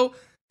healthy, though,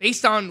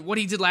 based on what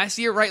he did last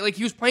year, right?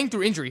 He was playing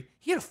through injury.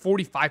 He had a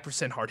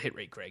 45% hard hit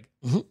rate, Craig.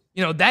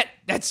 Mm-hmm.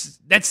 That's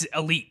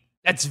elite.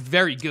 That's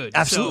very good.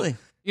 Absolutely.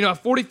 So, a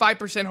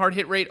 45% hard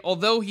hit rate,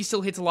 although he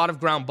still hits a lot of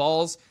ground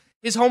balls,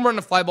 his home run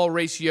to fly ball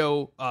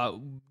ratio,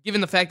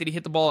 given the fact that he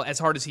hit the ball as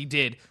hard as he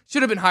did,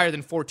 should have been higher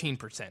than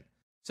 14%.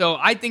 So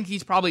I think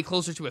he's probably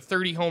closer to a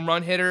 30 home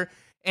run hitter.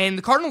 And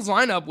the Cardinals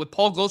lineup with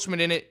Paul Goldschmidt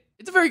in it,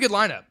 it's a very good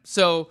lineup.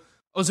 So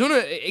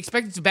Ozuna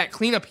expected to bat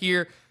cleanup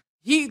here.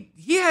 He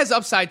has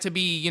upside to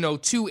be,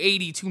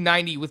 280,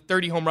 290 with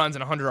 30 home runs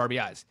and 100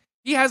 RBIs.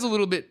 He has a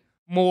little bit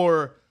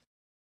more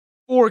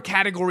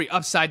 4-category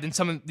upside than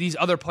some of these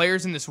other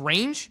players in this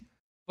range.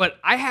 but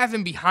I have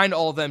him behind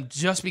all of them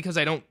just because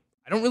I don't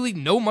really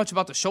know much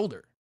about the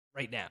shoulder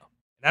right now.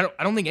 And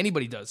I don't think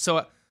anybody does.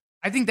 So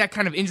I think that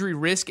kind of injury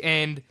risk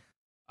and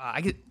I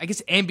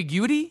guess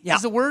ambiguity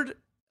is the word,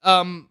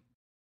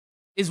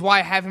 is why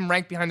I have him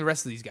ranked behind the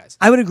rest of these guys.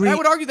 I would agree. But I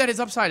would argue that his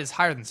upside is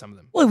higher than some of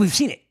them. Well, we've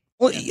seen it.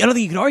 Well, I don't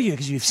think you can argue it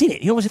because you've seen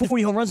it. He almost hit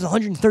 40 home runs with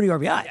 130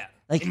 RBI. Yeah.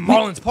 Like in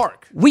Marlins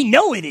Park. We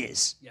know it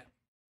is. Yeah.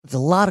 There's a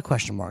lot of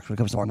question marks when it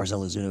comes to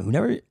Marcell Ozuna, who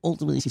never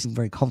ultimately seemed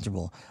very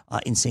comfortable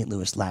in St.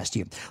 Louis last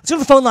year. Let's go to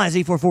the phone lines,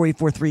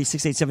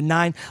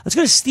 844-843-6879. Let's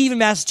go to Steve in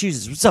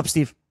Massachusetts. What's up,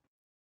 Steve?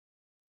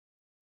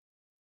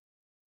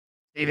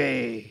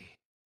 Stevie.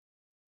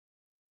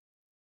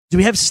 Do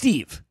we have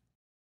Steve?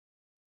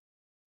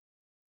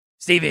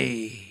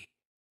 Stevie.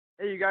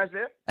 Hey, you guys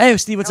there? Hey,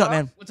 Steve, what's up,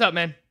 man? What's up,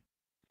 man?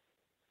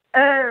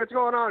 Hey, what's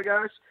going on,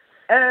 guys?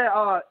 Hey,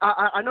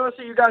 I noticed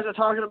that you guys are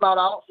talking about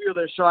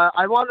outfielders, so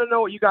I want to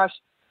know what you guys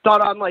thought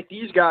on, like,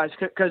 these guys,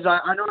 because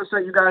I noticed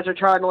that you guys are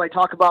trying to, like,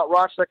 talk about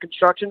roster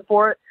construction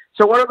for it.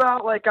 So what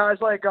about, like, guys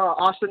like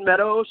Austin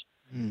Meadows,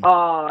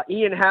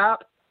 Ian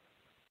Happ,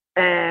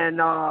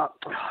 and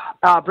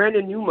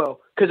Brandon Nimmo?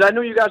 Because I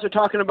know you guys are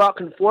talking about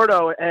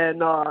Conforto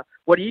and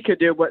what he could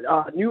do, but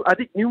I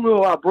think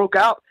Nimmo broke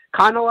out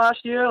kind of last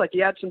year. Like, he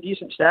had some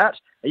decent stats.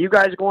 Are you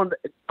guys going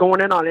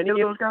in on any of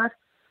those guys?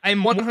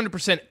 I'm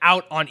 100%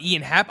 out on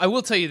Ian Happ. I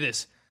will tell you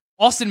this.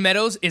 Austin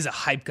Meadows is a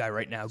hype guy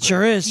right now. Greg.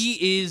 Sure is.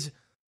 He is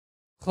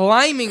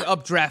climbing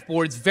up draft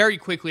boards very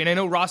quickly, and I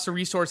know Roster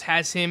Resource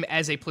has him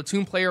as a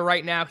platoon player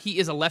right now. He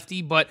is a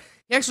lefty, but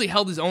he actually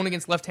held his own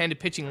against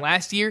left-handed pitching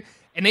last year,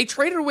 and they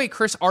traded away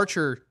Chris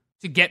Archer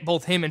to get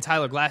both him and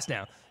Tyler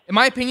Glasnow. In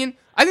my opinion,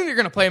 I think they're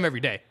going to play him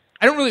every day.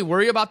 I don't really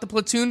worry about the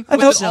platoon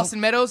with Austin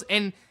Meadows,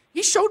 and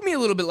he showed me a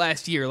little bit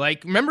last year.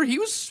 Like, remember, he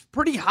was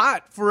pretty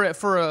hot for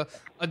a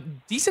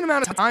decent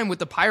amount of time with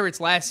the Pirates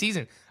last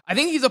season. I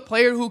think he's a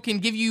player who can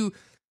give you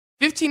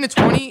 15 to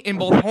 20 in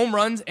both home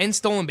runs and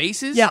stolen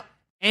bases. Yeah.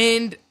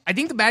 And I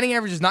think the batting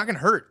average is not going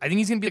to hurt. I think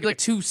he's going to be like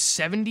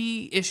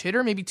 270-ish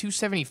hitter, maybe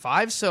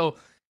 275. So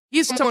he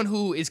is someone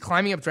who is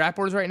climbing up draft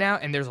boards right now,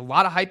 and there's a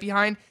lot of hype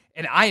behind,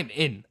 and I am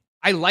in.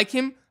 I like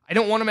him. I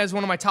don't want him as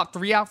one of my top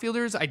 3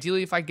 outfielders.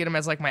 Ideally, if I get him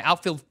as like my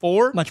outfield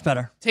 4. Much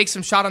better. Take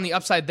some shot on the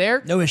upside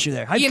there. No issue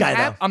there. Hype Ian guy,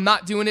 Happ, though. I'm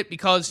not doing it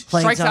because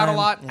Playing strikes out a time,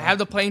 lot. yeah. I have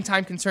the playing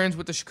time concerns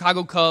with the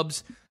Chicago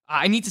Cubs.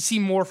 I need to see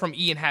more from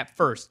Ian Happ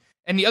first.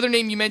 And the other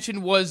name you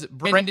mentioned was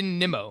Brandon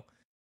Nimmo.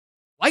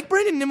 Like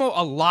Brandon Nimmo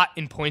a lot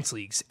in points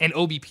leagues and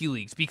OBP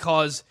leagues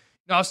because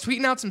I was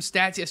tweeting out some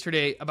stats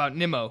yesterday about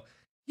Nimmo.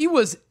 He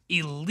was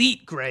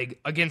elite, Greg,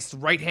 against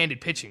right-handed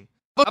pitching.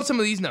 Look up some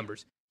of these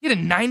numbers. He had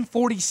a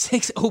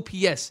 946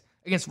 OPS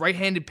against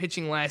right-handed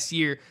pitching last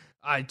year.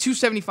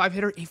 275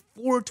 hitter, a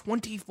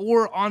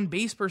 424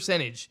 on-base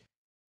percentage.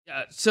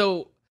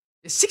 So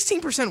a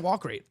 16%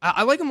 walk rate.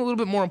 I like him a little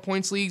bit more in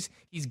points leagues.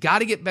 He's got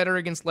to get better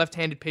against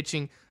left-handed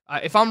pitching.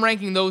 If I'm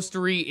ranking those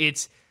 3,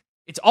 it's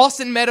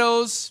Austin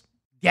Meadows,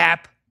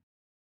 gap,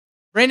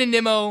 Brandon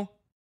Nimmo,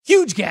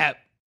 huge gap,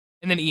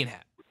 and then Ian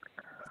Happ.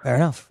 Fair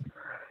enough.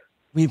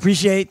 We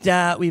appreciate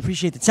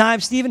the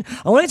time, Steven.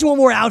 I want to get to one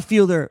more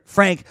outfielder,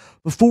 Frank,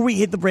 before we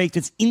hit the break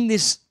that's in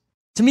this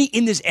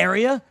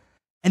area,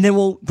 and then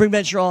we'll bring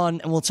Bencher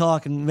on and we'll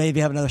talk and maybe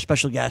have another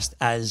special guest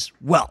as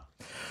well.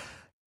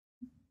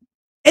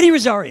 Eddie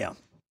Rosario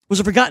was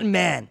a forgotten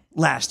man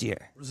last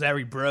year.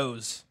 Rosario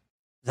Bros.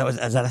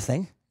 Is that a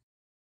thing?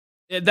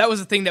 Yeah, that was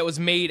a thing that was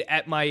made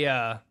at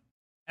my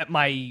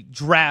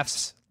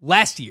drafts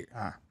last year.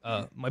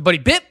 My buddy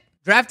Bip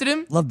drafted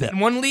him in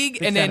one league,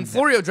 and then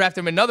Florio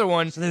drafted him in another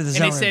one, and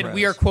they said, Bros.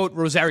 We are, quote,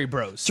 Rosario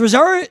Bros. So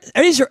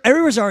Eddie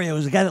Rosario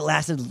was a guy that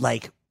lasted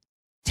like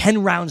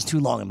 10 rounds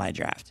too long in my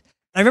draft.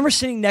 I remember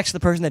sitting next to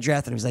the person that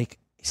drafted him. He was like,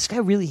 is this guy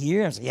really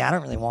here? I was like, yeah, I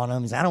don't really want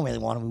him. He's like, I don't really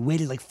want him. We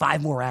waited like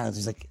 5 more rounds.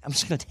 He's like, I'm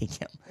just going to take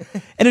him.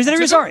 And it was Eddie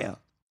Rosario.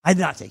 I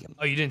did not take him.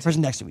 Oh, you didn't? The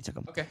person next to me took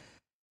him. Okay.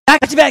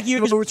 Back-to-back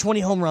years, over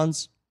 20 home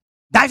runs.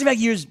 Back-to-back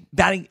years,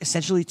 batting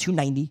essentially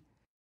 290.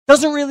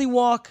 Doesn't really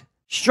walk.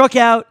 Struck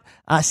out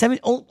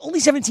only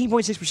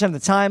 17.6% of the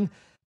time.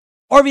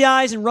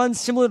 RBIs and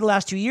runs similar to the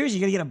last 2 years.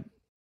 You're going to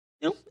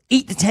get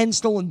 8 to 10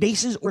 stolen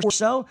bases or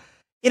so.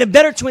 In a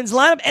better Twins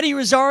lineup, Eddie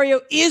Rosario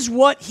is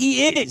what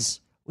he is,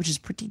 which is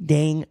pretty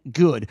dang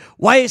good.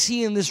 Why is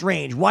he in this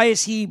range? Why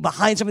is he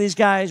behind some of these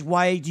guys?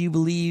 Why do you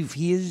believe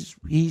he's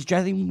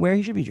drafting where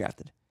he should be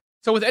drafted?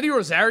 So with Eddie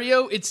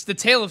Rosario, it's the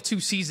tale of 2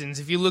 seasons.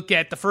 If you look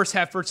at the first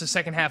half versus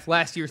second half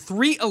last year,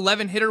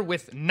 311 hitter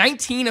with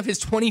 19 of his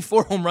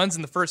 24 home runs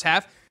in the first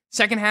half.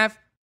 Second half,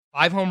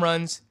 5 home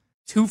runs,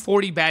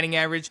 240 batting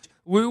average.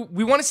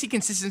 We want to see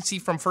consistency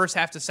from first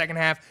half to second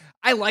half.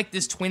 I like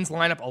this Twins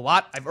lineup a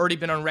lot. I've already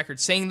been on record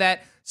saying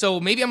that. So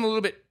maybe I'm a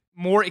little bit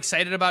more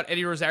excited about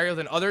Eddie Rosario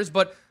than others.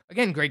 But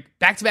again, Greg,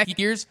 back-to-back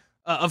years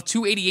of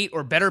 288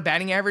 or better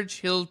batting average,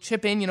 he'll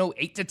chip in,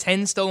 8 to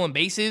 10 stolen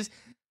bases.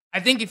 I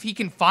think if he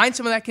can find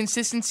some of that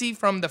consistency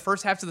from the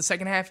first half to the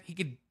second half, he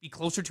could be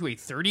closer to a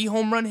 30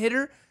 home run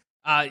hitter.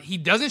 He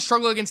doesn't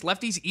struggle against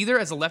lefties either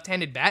as a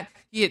left-handed bat.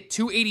 He hit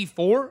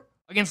 284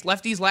 against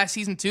lefties last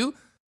season too.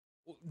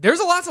 there's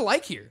a lot to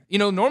like here.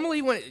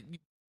 Normally when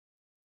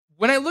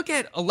I look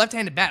at a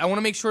left-handed bat, I want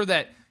to make sure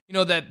that,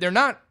 that they're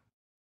not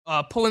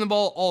pulling the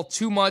ball all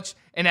too much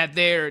and that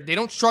they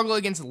don't struggle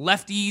against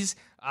lefties.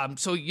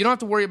 So you don't have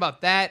to worry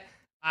about that.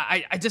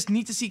 I just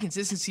need to see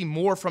consistency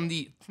more from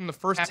the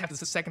first half to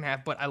the second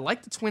half, but I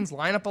like the Twins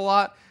lineup a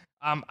lot.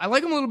 I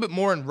like him a little bit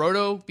more in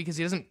Roto because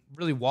he doesn't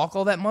really walk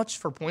all that much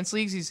for points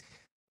leagues. He's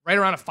right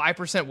around a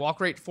 5% walk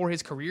rate for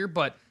his career,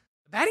 but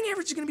the batting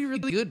average is going to be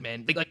really good,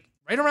 man. Like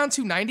right around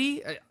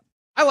 290.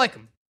 I like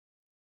him.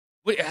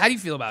 How do you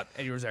feel about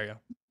Eddie Rosario?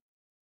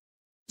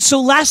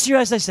 So last year,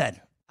 as I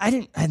said,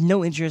 I had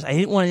no interest. I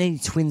didn't want any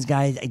Twins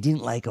guys. I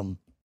didn't like them.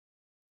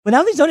 But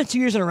now he's done it 2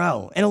 years in a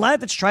row, and a lineup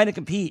that's trying to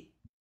compete.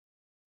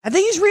 I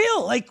think he's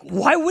real. Like,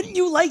 why wouldn't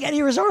you like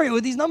Eddie Rosario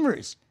with these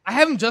numbers? I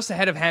have him just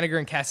ahead of Haniger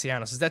and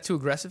Castellanos. Is that too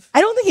aggressive?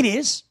 I don't think it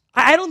is.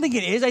 I don't think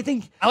it is.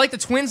 I like the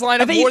Twins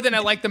lineup more than I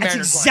like the Mariners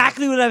lineup. That's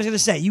exactly what I was going to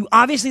say. You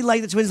obviously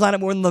like the Twins lineup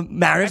more than the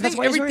Mariners. I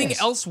think everything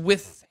else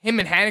with him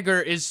and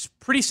Haniger is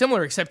pretty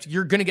similar, except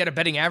you're going to get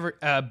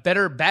a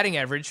better batting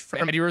average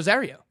from Eddie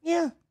Rosario.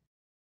 Yeah.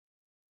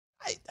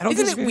 I don't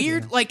Isn't it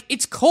weird? Like,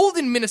 it's cold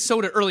in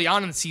Minnesota early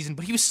on in the season,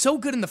 but he was so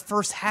good in the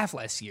first half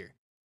last year.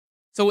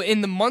 So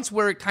in the months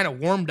where it kind of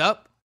warmed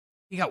up,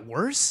 he got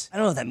worse. I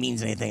don't know if that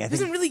means anything. I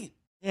think it doesn't really.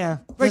 Yeah.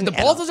 Right. The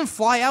ball doesn't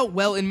fly out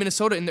well in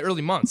Minnesota in the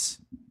early months,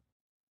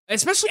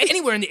 especially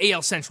anywhere in the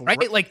AL Central,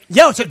 right? Like,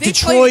 so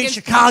Detroit,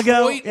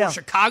 Chicago, or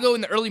Chicago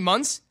in the early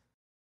months,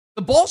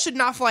 the ball should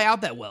not fly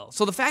out that well.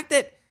 So the fact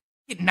that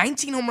he hit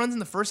 19 home runs in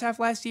the first half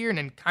last year and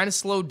then kind of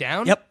slowed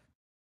down. Yep.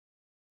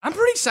 I'm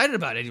pretty excited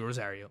about Eddie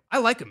Rosario. I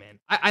like him, man.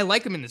 I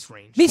like him in this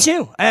range. Me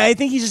too. I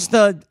think he's just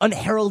the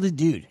unheralded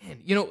dude.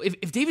 Man,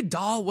 if David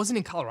Dahl wasn't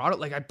in Colorado,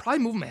 like, I'd probably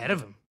move him ahead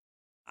of him.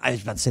 I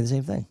was about to say the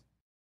same thing.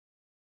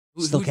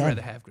 Who'd you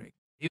rather have, Greg?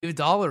 David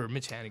Dahl or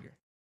Mitch Haniger?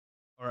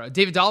 Or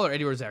David Dahl or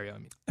Eddie Rosario, I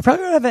mean. I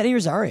probably would have Eddie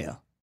Rosario.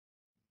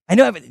 I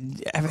know.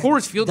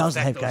 Coors Field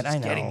effect, I know.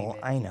 Getting me,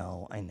 I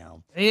know. I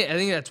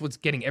think that's what's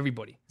getting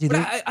everybody. But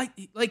I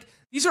like,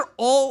 these are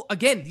all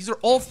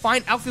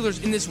fine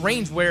outfielders in this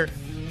range where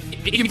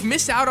if you've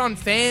missed out on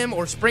Pham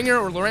or Springer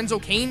or Lorenzo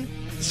Cain,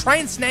 just try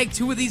and snag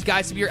two of these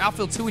guys to be your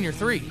outfield 2 and your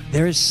 3.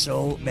 There is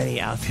so many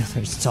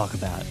outfielders to talk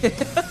about.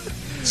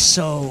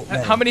 So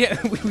many. How many?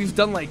 We've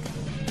done like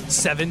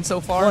 7 so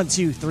far. 1,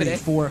 2, 3,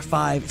 4,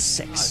 5,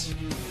 6.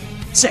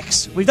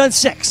 6. We've done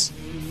 6.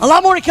 A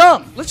lot more to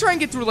come. Let's try and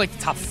get through like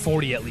the top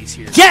 40 at least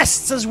here.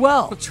 Guests as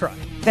well. Let's try.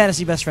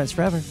 Fantasy Best Friends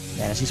Forever.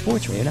 Fantasy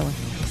Sports Radio Network.